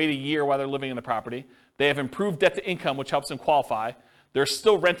don't have to wait a year while they're living in the property. They have improved debt to income, which helps them qualify. They're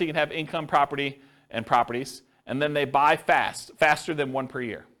still renting and have income property and properties, and then they buy faster than one per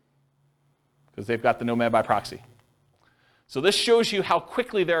year, because they've got the nomad by proxy. So this shows you how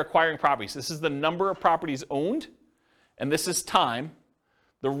quickly they're acquiring properties. This is the number of properties owned, and this is time.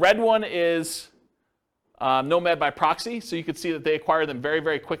 The red one is nomad by proxy, so you can see that they acquire them very,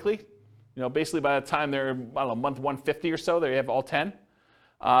 very quickly. You know, basically by the time they're, I don't know, month 150 or so, they have all 10.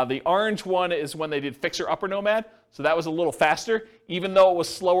 The orange one is when they did fixer upper nomad, so that was a little faster, even though it was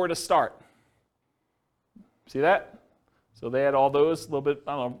slower to start. See that? So they had all those, a little bit,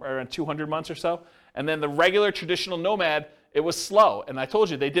 I don't know, around 200 months or so. And then the regular traditional nomad, it was slow. And I told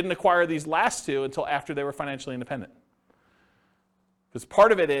you, they didn't acquire these last two until after they were financially independent. Because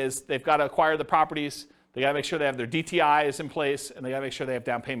part of it is they've got to acquire the properties, they got to make sure they have their DTIs in place, and they got to make sure they have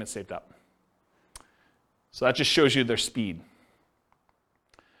down payments saved up. So that just shows you their speed.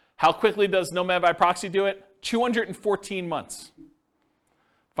 How quickly does nomad by proxy do it? 214 months.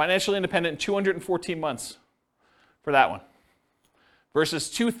 Financially independent in 214 months for that one.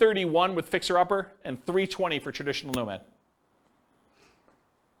 Versus 231 with fixer upper and 320 for traditional nomad.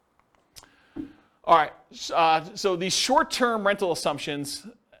 All right, so these short-term rental assumptions,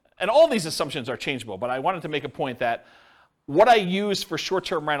 and all these assumptions are changeable, but I wanted to make a point that what I use for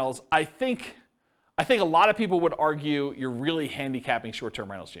short-term rentals, I think a lot of people would argue you're really handicapping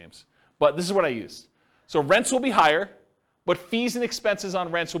short-term rentals, James. But this is what I use. So rents will be higher, but fees and expenses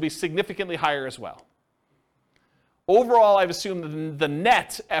on rents will be significantly higher as well. Overall, I've assumed the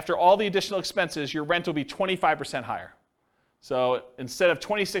net, after all the additional expenses, your rent will be 25% higher. So instead of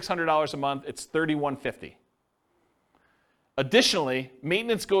 $2,600 a month, it's $3,150. Additionally,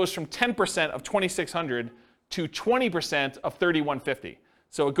 maintenance goes from 10% of $2,600 to 20% of $3,150.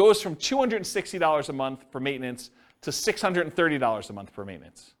 So it goes from $260 a month for maintenance to $630 a month for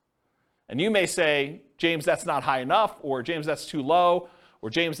maintenance. And you may say, James, that's not high enough, or James, that's too low, or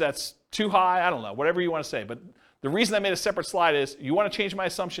James, that's too high. I don't know, whatever you want to say. But the reason I made a separate slide is, you want to change my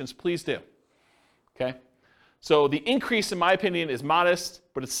assumptions, please do. Okay? So the increase, in my opinion, is modest,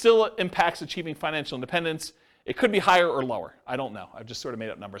 but it still impacts achieving financial independence. It could be higher or lower. I don't know. I've just sort of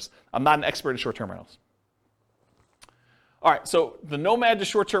made up numbers. I'm not an expert in short-term rentals. All right, so the nomad to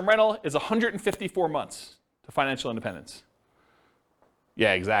short-term rental is 154 months to financial independence.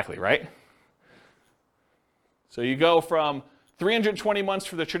 Yeah, exactly, right? So you go from 320 months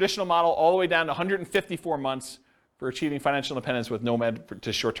for the traditional model all the way down to 154 months for achieving financial independence with nomad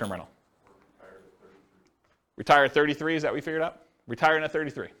to short-term rental. Retire at 33, is that what we figured out? Retiring at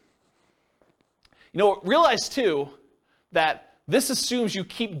 33. You know, realize too that this assumes you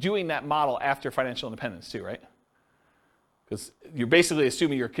keep doing that model after financial independence too, right? Because you're basically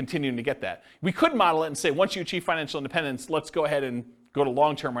assuming you're continuing to get that. We could model it and say, once you achieve financial independence, let's go ahead and go to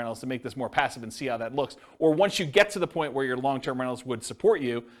long-term rentals to make this more passive and see how that looks. Or once you get to the point where your long-term rentals would support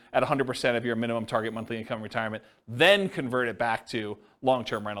you at 100% of your minimum target monthly income in retirement, then convert it back to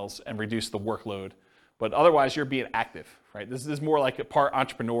long-term rentals and reduce the workload. But otherwise, you're being active, right? This is more like a part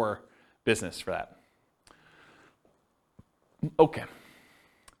entrepreneur business for that. Okay.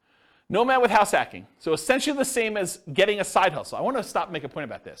 Nomad with house hacking. So essentially the same as getting a side hustle. I want to stop and make a point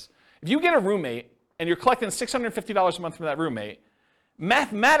about this. If you get a roommate and you're collecting $650 a month from that roommate,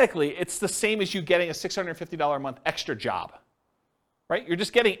 mathematically, it's the same as you getting a $650 a month extra job, right? You're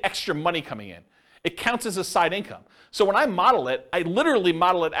just getting extra money coming in. It counts as a side income. So when I model it, I literally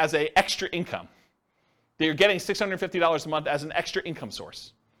model it as an extra income. That you're getting $650 a month as an extra income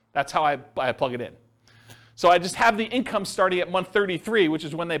source. That's how I plug it in. So I just have the income starting at month 33, which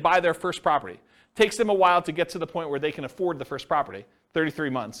is when they buy their first property. It takes them a while to get to the point where they can afford the first property,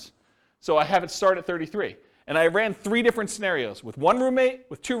 33 months. So I have it start at 33. And I ran 3 different scenarios, with 1 roommate,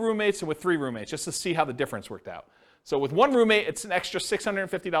 with 2 roommates, and with 3 roommates, just to see how the difference worked out. So with 1 roommate, it's an extra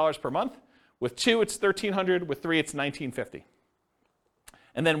 $650 per month. With 2, it's $1,300. With 3, it's $1,950.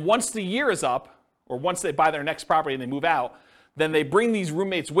 And then once the year is up, or once they buy their next property and they move out, then they bring these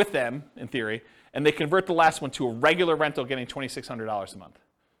roommates with them, in theory, and they convert the last one to a regular rental getting $2,600 a month.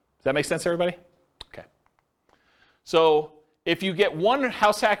 Does that make sense, everybody? Okay. So if you get 1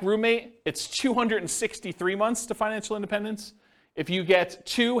 house hack roommate, it's 263 months to financial independence. If you get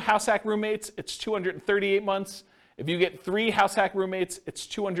 2 house hack roommates, it's 238 months. If you get 3 house hack roommates, it's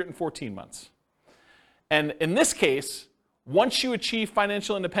 214 months. And in this case, once you achieve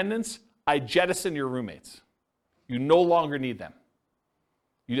financial independence, I jettison your roommates. You no longer need them.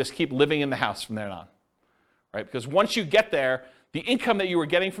 You just keep living in the house from there on, right? Because once you get there, the income that you were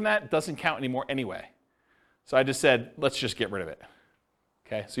getting from that doesn't count anymore anyway. So I just said, let's just get rid of it.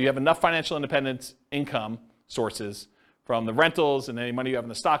 Okay, so you have enough financial independence income sources from the rentals and any money you have in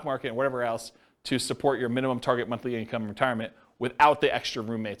the stock market and whatever else to support your minimum target monthly income in retirement without the extra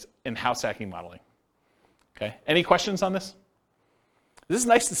roommates in house hacking modeling. Okay, any questions on this? This is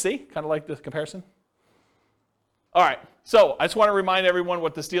nice to see, kind of like the comparison. All right, so I just want to remind everyone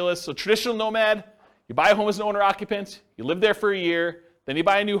what this deal is. So traditional Nomad, you buy a home as an owner-occupant, you live there for a year, then you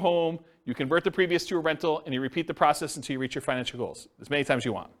buy a new home, you convert the previous to a rental, and you repeat the process until you reach your financial goals, as many times as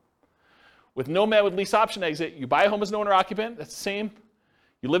you want. With Nomad with lease option exit, you buy a home as an owner-occupant, that's the same.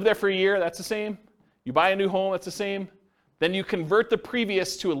 You live there for a year, that's the same. You buy a new home, that's the same. Then you convert the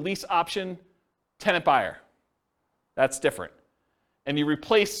previous to a lease option tenant buyer. That's different. And you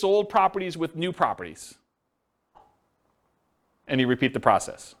replace sold properties with new properties. And you repeat the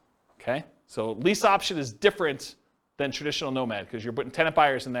process, okay? So lease option is different than traditional Nomad because you're putting tenant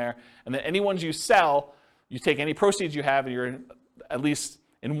buyers in there, and then any ones you sell, you take any proceeds you have, and you're at least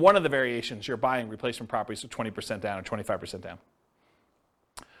in one of the variations, you're buying replacement properties with 20% down or 25% down.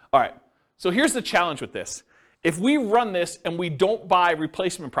 All right, so here's the challenge with this. If we run this and we don't buy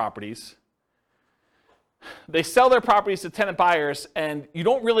replacement properties, they sell their properties to tenant buyers, and you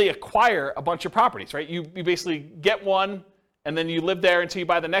don't really acquire a bunch of properties, right? You basically get one, and then you live there until you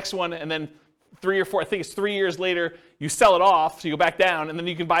buy the next one, and then 3 or 4, I think it's 3 years later, you sell it off, so you go back down, and then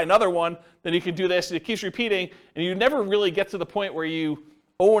you can buy another one, then you can do this, and it keeps repeating, and you never really get to the point where you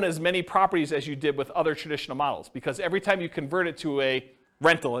own as many properties as you did with other traditional models, because every time you convert it to a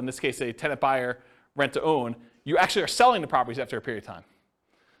rental, in this case a tenant buyer, rent to own, you actually are selling the properties after a period of time.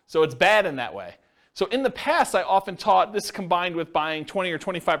 So it's bad in that way. So in the past, I often taught this combined with buying 20 or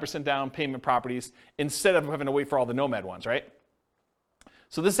 25% down payment properties instead of having to wait for all the Nomad ones, right?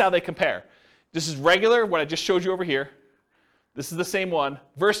 So this is how they compare. This is regular, what I just showed you over here. This is the same one,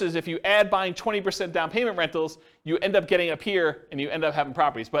 versus if you add buying 20% down payment rentals, you end up getting up here and you end up having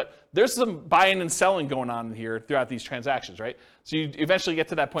properties. But there's some buying and selling going on here throughout these transactions, right? So you eventually get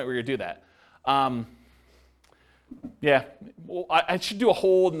to that point where you do that. Yeah, well, I should do a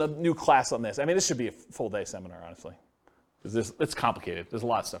whole new class on this. I mean, this should be a full day seminar, honestly, because it's complicated. There's a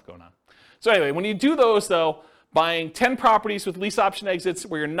lot of stuff going on. So anyway, when you do those, though, buying 10 properties with lease option exits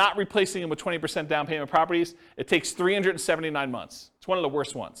where you're not replacing them with 20% down payment properties, it takes 379 months. It's one of the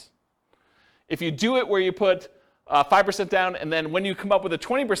worst ones. If you do it where you put 5% down, and then when you come up with a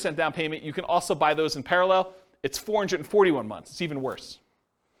 20% down payment, you can also buy those in parallel, it's 441 months. It's even worse.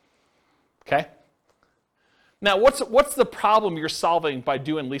 Okay? Now, what's the problem you're solving by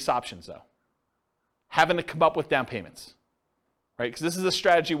doing lease options, though? Having to come up with down payments, right? Because this is a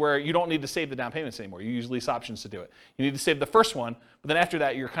strategy where you don't need to save the down payments anymore. You use lease options to do it. You need to save the first one, but then after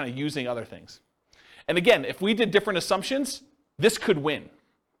that, you're kind of using other things. And again, if we did different assumptions, this could win.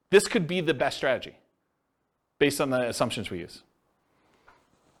 This could be the best strategy based on the assumptions we use.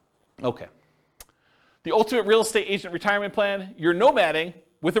 Okay. The ultimate real estate agent retirement plan, you're nomading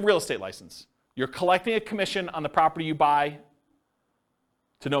with a real estate license. You're collecting a commission on the property you buy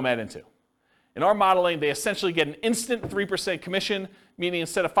to Nomad into. In our modeling, they essentially get an instant 3% commission, meaning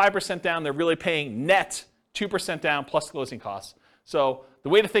instead of 5% down, they're really paying net 2% down plus closing costs. So the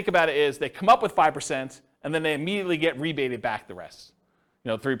way to think about it is they come up with 5%, and then they immediately get rebated back the rest.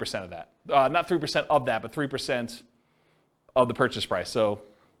 3% of that. Not 3% of that, but 3% of the purchase price, so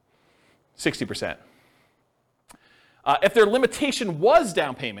 60%. If their limitation was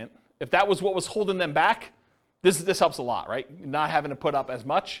down payment, if that was what was holding them back, this helps a lot, right? Not having to put up as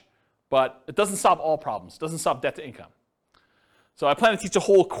much, but it doesn't solve all problems. It doesn't solve debt to income. So I plan to teach a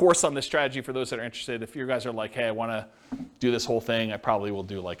whole course on this strategy for those that are interested. If you guys are like, hey, I want to do this whole thing, I probably will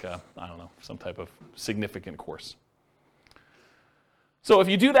do like some type of significant course. So if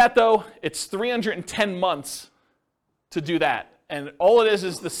you do that, though, it's 310 months to do that. And all it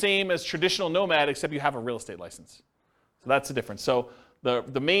is the same as traditional Nomad, except you have a real estate license. So that's the difference. So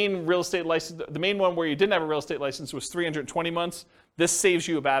the main real estate license, the main one where you didn't have a real estate license was 320 months. This saves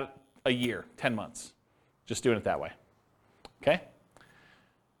you about a year, 10 months, just doing it that way. Okay?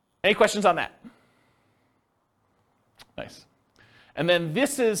 Any questions on that? Nice. And then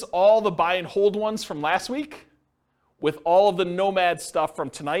this is all the buy and hold ones from last week with all of the Nomad stuff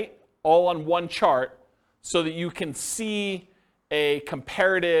from tonight, all on one chart so that you can see a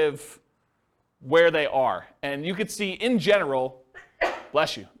comparative where they are. And you could see in general,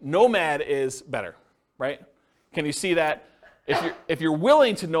 bless you, Nomad is better, right? Can you see that? If you're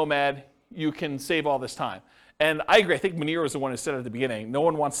willing to Nomad, you can save all this time. And I agree. I think Munir was the one who said at the beginning, no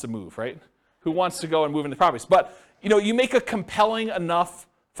one wants to move, right? Who wants to go and move into properties? But you make a compelling enough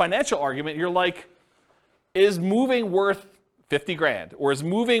financial argument. You're like, is moving worth 50 grand? Or is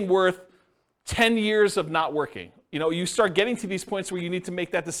moving worth 10 years of not working? You start getting to these points where you need to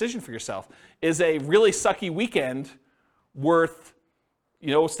make that decision for yourself. Is a really sucky weekend worth,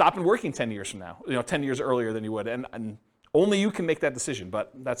 stopping working 10 years from now? 10 years earlier than you would. And only you can make that decision,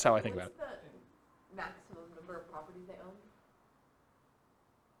 but that's how I think about it. What's the maximum number of properties they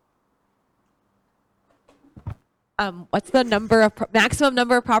own? What's the maximum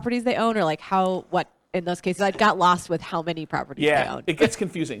number of properties they own, or like what in those cases? I got lost with how many properties they own. It gets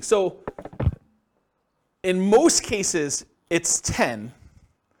confusing. So in most cases, it's 10.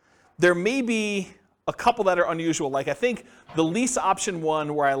 There may be a couple that are unusual. Like I think the lease option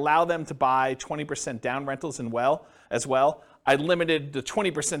one where I allow them to buy 20% down rentals as well, I limited the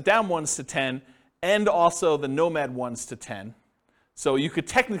 20% down ones to 10 and also the Nomad ones to 10. So you could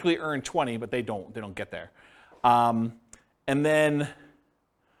technically earn 20, but they don't get there. And then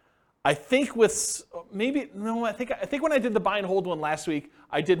I think I think when I did the buy and hold one last week,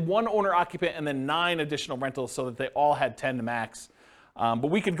 I did one owner occupant and then 9 additional rentals so that they all had 10 to max. But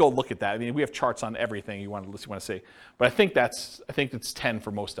we could go look at that. I mean, we have charts on everything you want to see. But I think it's 10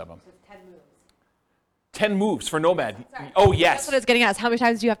 for most of them. So it's 10 moves. 10 moves for Nomad. Sorry. Oh, yes. That's what I was getting at. Is how many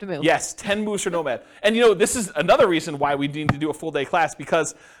times do you have to move? Yes, 10 moves for Nomad. And this is another reason why we need to do a full day class,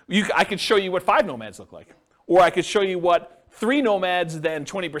 because I could show you what 5 Nomads look like. Or I could show you what 3 Nomads, then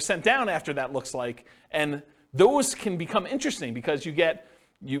 20% down after that looks like. And those can become interesting because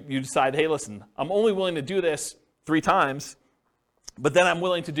you decide, hey, listen, I'm only willing to do this 3 times, but then I'm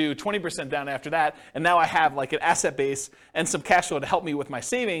willing to do 20% down after that. And now I have like an asset base and some cash flow to help me with my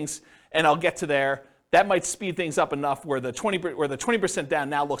savings, and I'll get to there. That might speed things up enough where the 20% down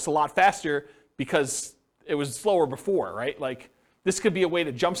now looks a lot faster because it was slower before, right? Like this could be a way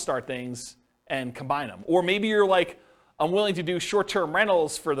to jumpstart things and combine them. Or maybe you're like, I'm willing to do short-term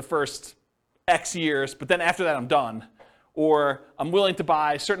rentals for the first X years, but then after that I'm done. Or I'm willing to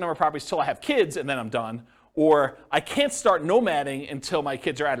buy a certain number of properties till I have kids and then I'm done. Or I can't start nomading until my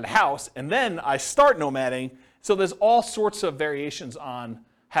kids are out of the house and then I start nomading. So there's all sorts of variations on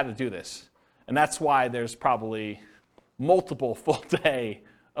how to do this. And that's why there's probably multiple full-day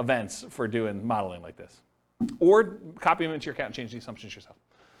events for doing modeling like this. Or copy them into your account and change the assumptions yourself.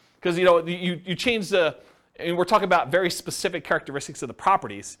 Because you change and we're talking about very specific characteristics of the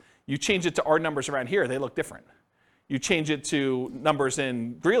properties. You change it to our numbers around here, they look different. You change it to numbers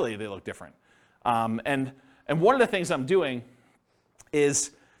in Greeley, they look different. And one of the things I'm doing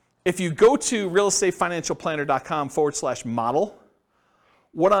is if you go to realestatefinancialplanner.com/model,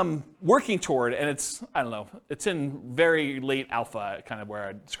 what I'm working toward, and it's in very late alpha, kind of where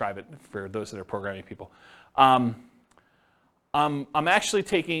I describe it for those that are programming people. I'm actually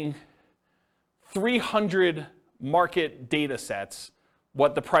taking 300 market data sets,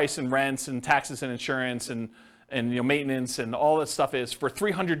 what the price and rents and taxes and insurance and maintenance and all that stuff is for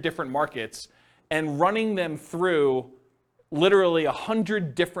 300 different markets, and running them through literally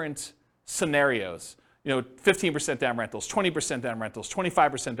 100 different scenarios. 15% down rentals, 20% down rentals,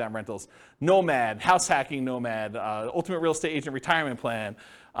 25% down rentals, Nomad, house hacking Nomad, ultimate real estate agent retirement plan,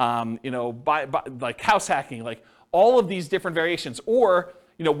 like house hacking, like all of these different variations. Or,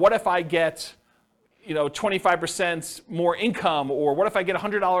 what if I get, 25% more income, or what if I get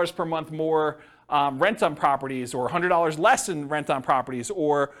 $100 per month more rent on properties, or $100 less in rent on properties,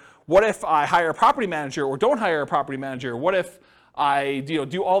 or what if I hire a property manager or don't hire a property manager? What if I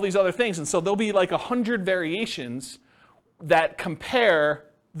do all these other things? And so there'll be like 100 variations that compare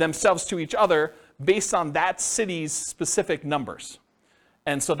themselves to each other based on that city's specific numbers.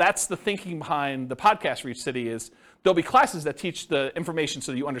 And so that's the thinking behind the podcast for each city is there'll be classes that teach the information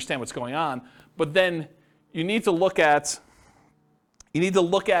so that you understand what's going on, but then you need to look at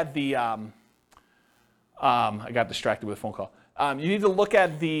the I got distracted with a phone call. You need to look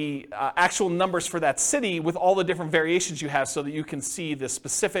at the actual numbers for that city with all the different variations you have so that you can see the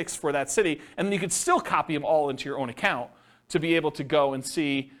specifics for that city. And then you could still copy them all into your own account to be able to go and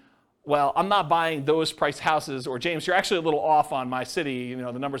see, well, I'm not buying those price houses, or James, you're actually a little off on my city,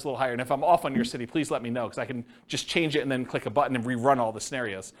 the number's a little higher. And if I'm off on your city, please let me know, because I can just change it and then click a button and rerun all the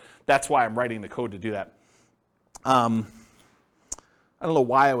scenarios. That's why I'm writing the code to do that. I don't know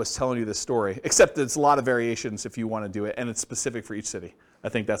why I was telling you this story, except that it's a lot of variations if you want to do it, and it's specific for each city. I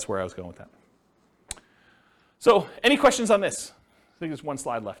think that's where I was going with that. So, any questions on this? I think there's one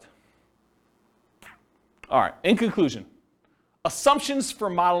slide left. All right, in conclusion, assumptions for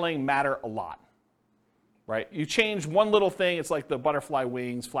modeling matter a lot, right? You change one little thing, it's like the butterfly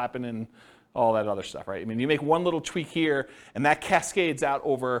wings flapping and all that other stuff, right? I mean, you make one little tweak here, and that cascades out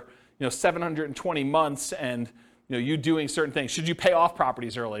over 720 months, and you doing certain things. Should you pay off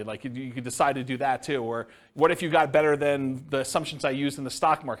properties early? Like you could decide to do that too. Or what if you got better than the assumptions I used in the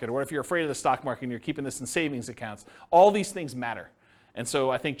stock market? Or what if you're afraid of the stock market and you're keeping this in savings accounts? All these things matter. And so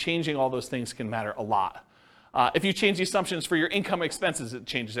I think changing all those things can matter a lot. If you change the assumptions for your income and expenses, it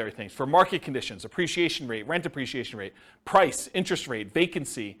changes everything. For market conditions, appreciation rate, rent appreciation rate, price, interest rate,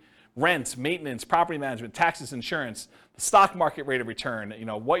 vacancy, rent, maintenance, property management, taxes, insurance, the stock market rate of return,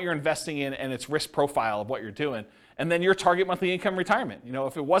 what you're investing in and its risk profile of what you're doing. And then your target monthly income retirement.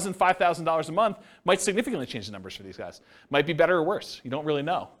 If it wasn't $5,000 a month, might significantly change the numbers for these guys. Might be better or worse. You don't really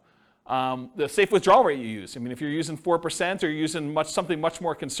know. The safe withdrawal rate you use. I mean, if you're using 4% or you're using something much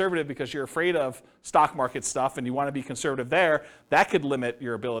more conservative because you're afraid of stock market stuff and you want to be conservative there, that could limit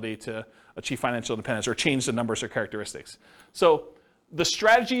your ability to achieve financial independence or change the numbers or characteristics. So the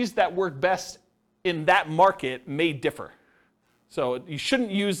strategies that work best in that market may differ. So you shouldn't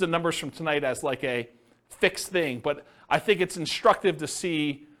use the numbers from tonight as like a fixed thing, but I think it's instructive to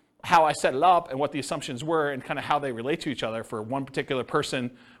see how I set it up and what the assumptions were and kind of how they relate to each other for one particular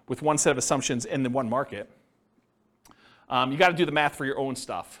person with one set of assumptions in the one market. You got to do the math for your own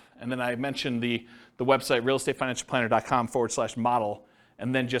stuff. And then I mentioned the website, realestatefinancialplanner.com/model,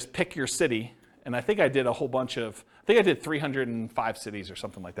 and then just pick your city. And I think I did a whole bunch of, I think I did 305 cities or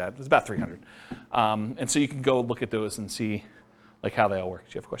something like that. It's about 300. And so you can go look at those and see like how they all work.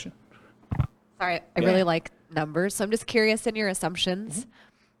 Do you have a question? Sorry, I really like numbers. So I'm just curious in your assumptions,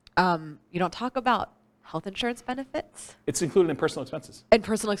 you don't talk about health insurance benefits? It's included in personal expenses. And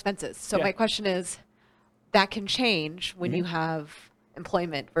personal expenses. So my question is, that can change when you have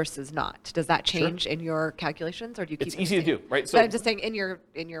employment versus not. Does that change in your calculations, or do you keep it easy to do, right? So I'm just saying, in your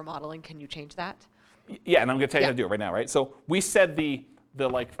modeling, can you change that? Yeah, and I'm going to tell you how to do it right now, right? So we said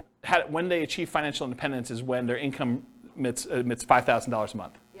when they achieve financial independence is when their income emits $5,000 a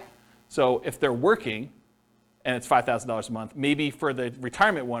month. Yeah. So if they're working and it's $5,000 a month, maybe for the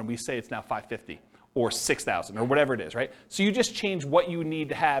retirement one, we say it's now $550 or $6,000 or whatever it is, right? So you just change what you need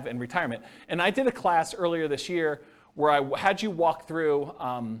to have in retirement. And I did a class earlier this year where I had you walk through,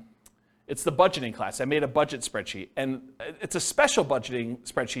 it's the budgeting class. I made a budget spreadsheet, and it's a special budgeting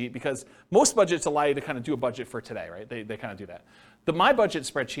spreadsheet because most budgets allow you to kind of do a budget for today, right? They kind of do that. My budget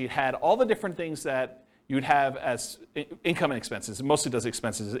spreadsheet had all the different things that you'd have as income and expenses. It mostly does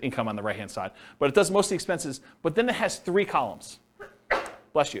expenses, income on the right-hand side, but it does mostly expenses, but then it has 3 columns.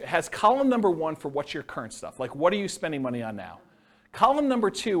 Bless you. It has column number 1 for what's your current stuff, like what are you spending money on now? Column number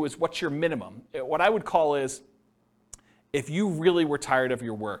 2 is what's your minimum. What I would call is if you really were tired of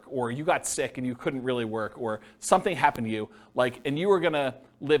your work, or you got sick and you couldn't really work, or something happened to you, and you were gonna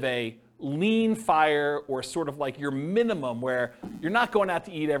live a lean fire, or sort of like your minimum where you're not going out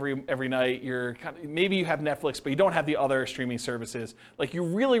to eat every night, maybe you have Netflix, but you don't have the other streaming services. Like you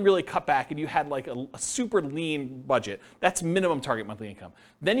really, really cut back and you had like a super lean budget. That's minimum target monthly income.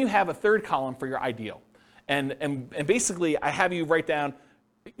 Then you have a 3rd column for your ideal. And basically I have you write down,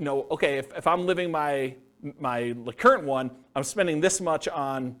 okay, if I'm living my current one, I'm spending this much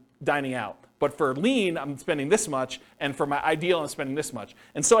on dining out. But for lean, I'm spending this much, and for my ideal, I'm spending this much.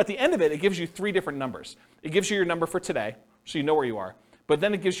 And so at the end of it, it gives you 3 different numbers. It gives you your number for today, so you know where you are. But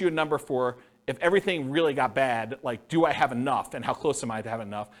then it gives you a number for if everything really got bad, like do I have enough, and how close am I to have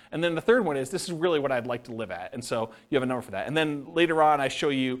enough? And then the 3rd one is this is really what I'd like to live at. And so you have a number for that. And then later on, I show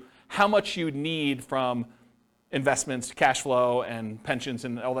you how much you need from investments, cash flow, and pensions,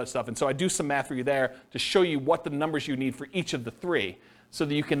 and all that stuff. And so I do some math for you there to show you what the numbers you need for each of the 3, so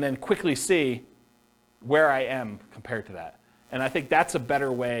that you can then quickly see where I am compared to that. And I think that's a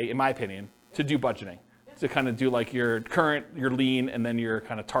better way, in my opinion, to do budgeting, to kind of do like your current, your lean, and then your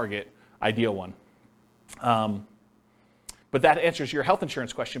kind of target ideal one. But that answers your health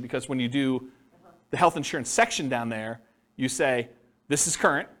insurance question, because when you do the health insurance section down there, you say, this is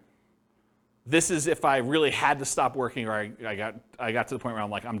current. This is if I really had to stop working, or I got to the point where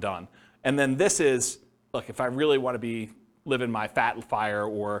I'm like, I'm done. And then this is, look, if I really want to be living my fat fire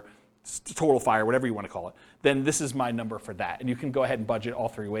or total fire, whatever you want to call it, then this is my number for that. And you can go ahead and budget all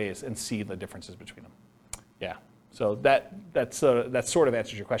 3 ways and see the differences between them. Yeah. So that sort of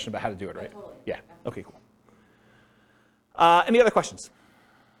answers your question about how to do it, right? Totally. Yeah. Okay, cool. Any other questions?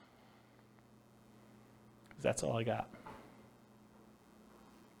 That's all I got.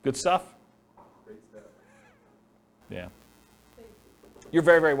 Good stuff? Great stuff. Yeah. You're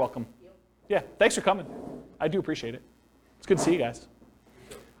very, very welcome. Yeah, thanks for coming. I do appreciate it. It's good to see you guys.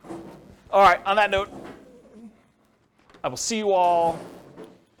 All right, on that note, I will see you all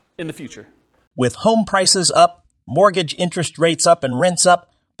in the future. With home prices up, mortgage interest rates up, and rents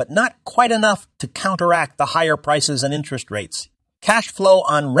up, but not quite enough to counteract the higher prices and interest rates. Cash flow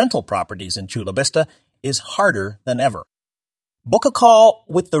on rental properties in Chula Vista is harder than ever. Book a call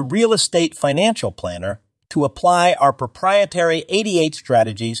with the Real Estate Financial Planner to apply our proprietary 88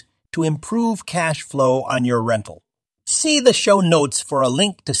 strategies to improve cash flow on your rental. See the show notes for a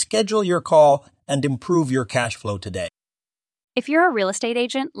link to schedule your call and improve your cash flow today. If you're a real estate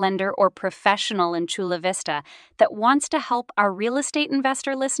agent, lender, or professional in Chula Vista that wants to help our real estate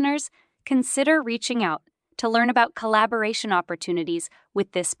investor listeners, consider reaching out to learn about collaboration opportunities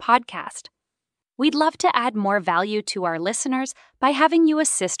with this podcast. We'd love to add more value to our listeners by having you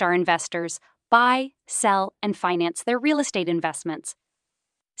assist our investors buy, sell, and finance their real estate investments.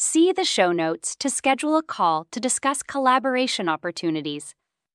 See the show notes to schedule a call to discuss collaboration opportunities.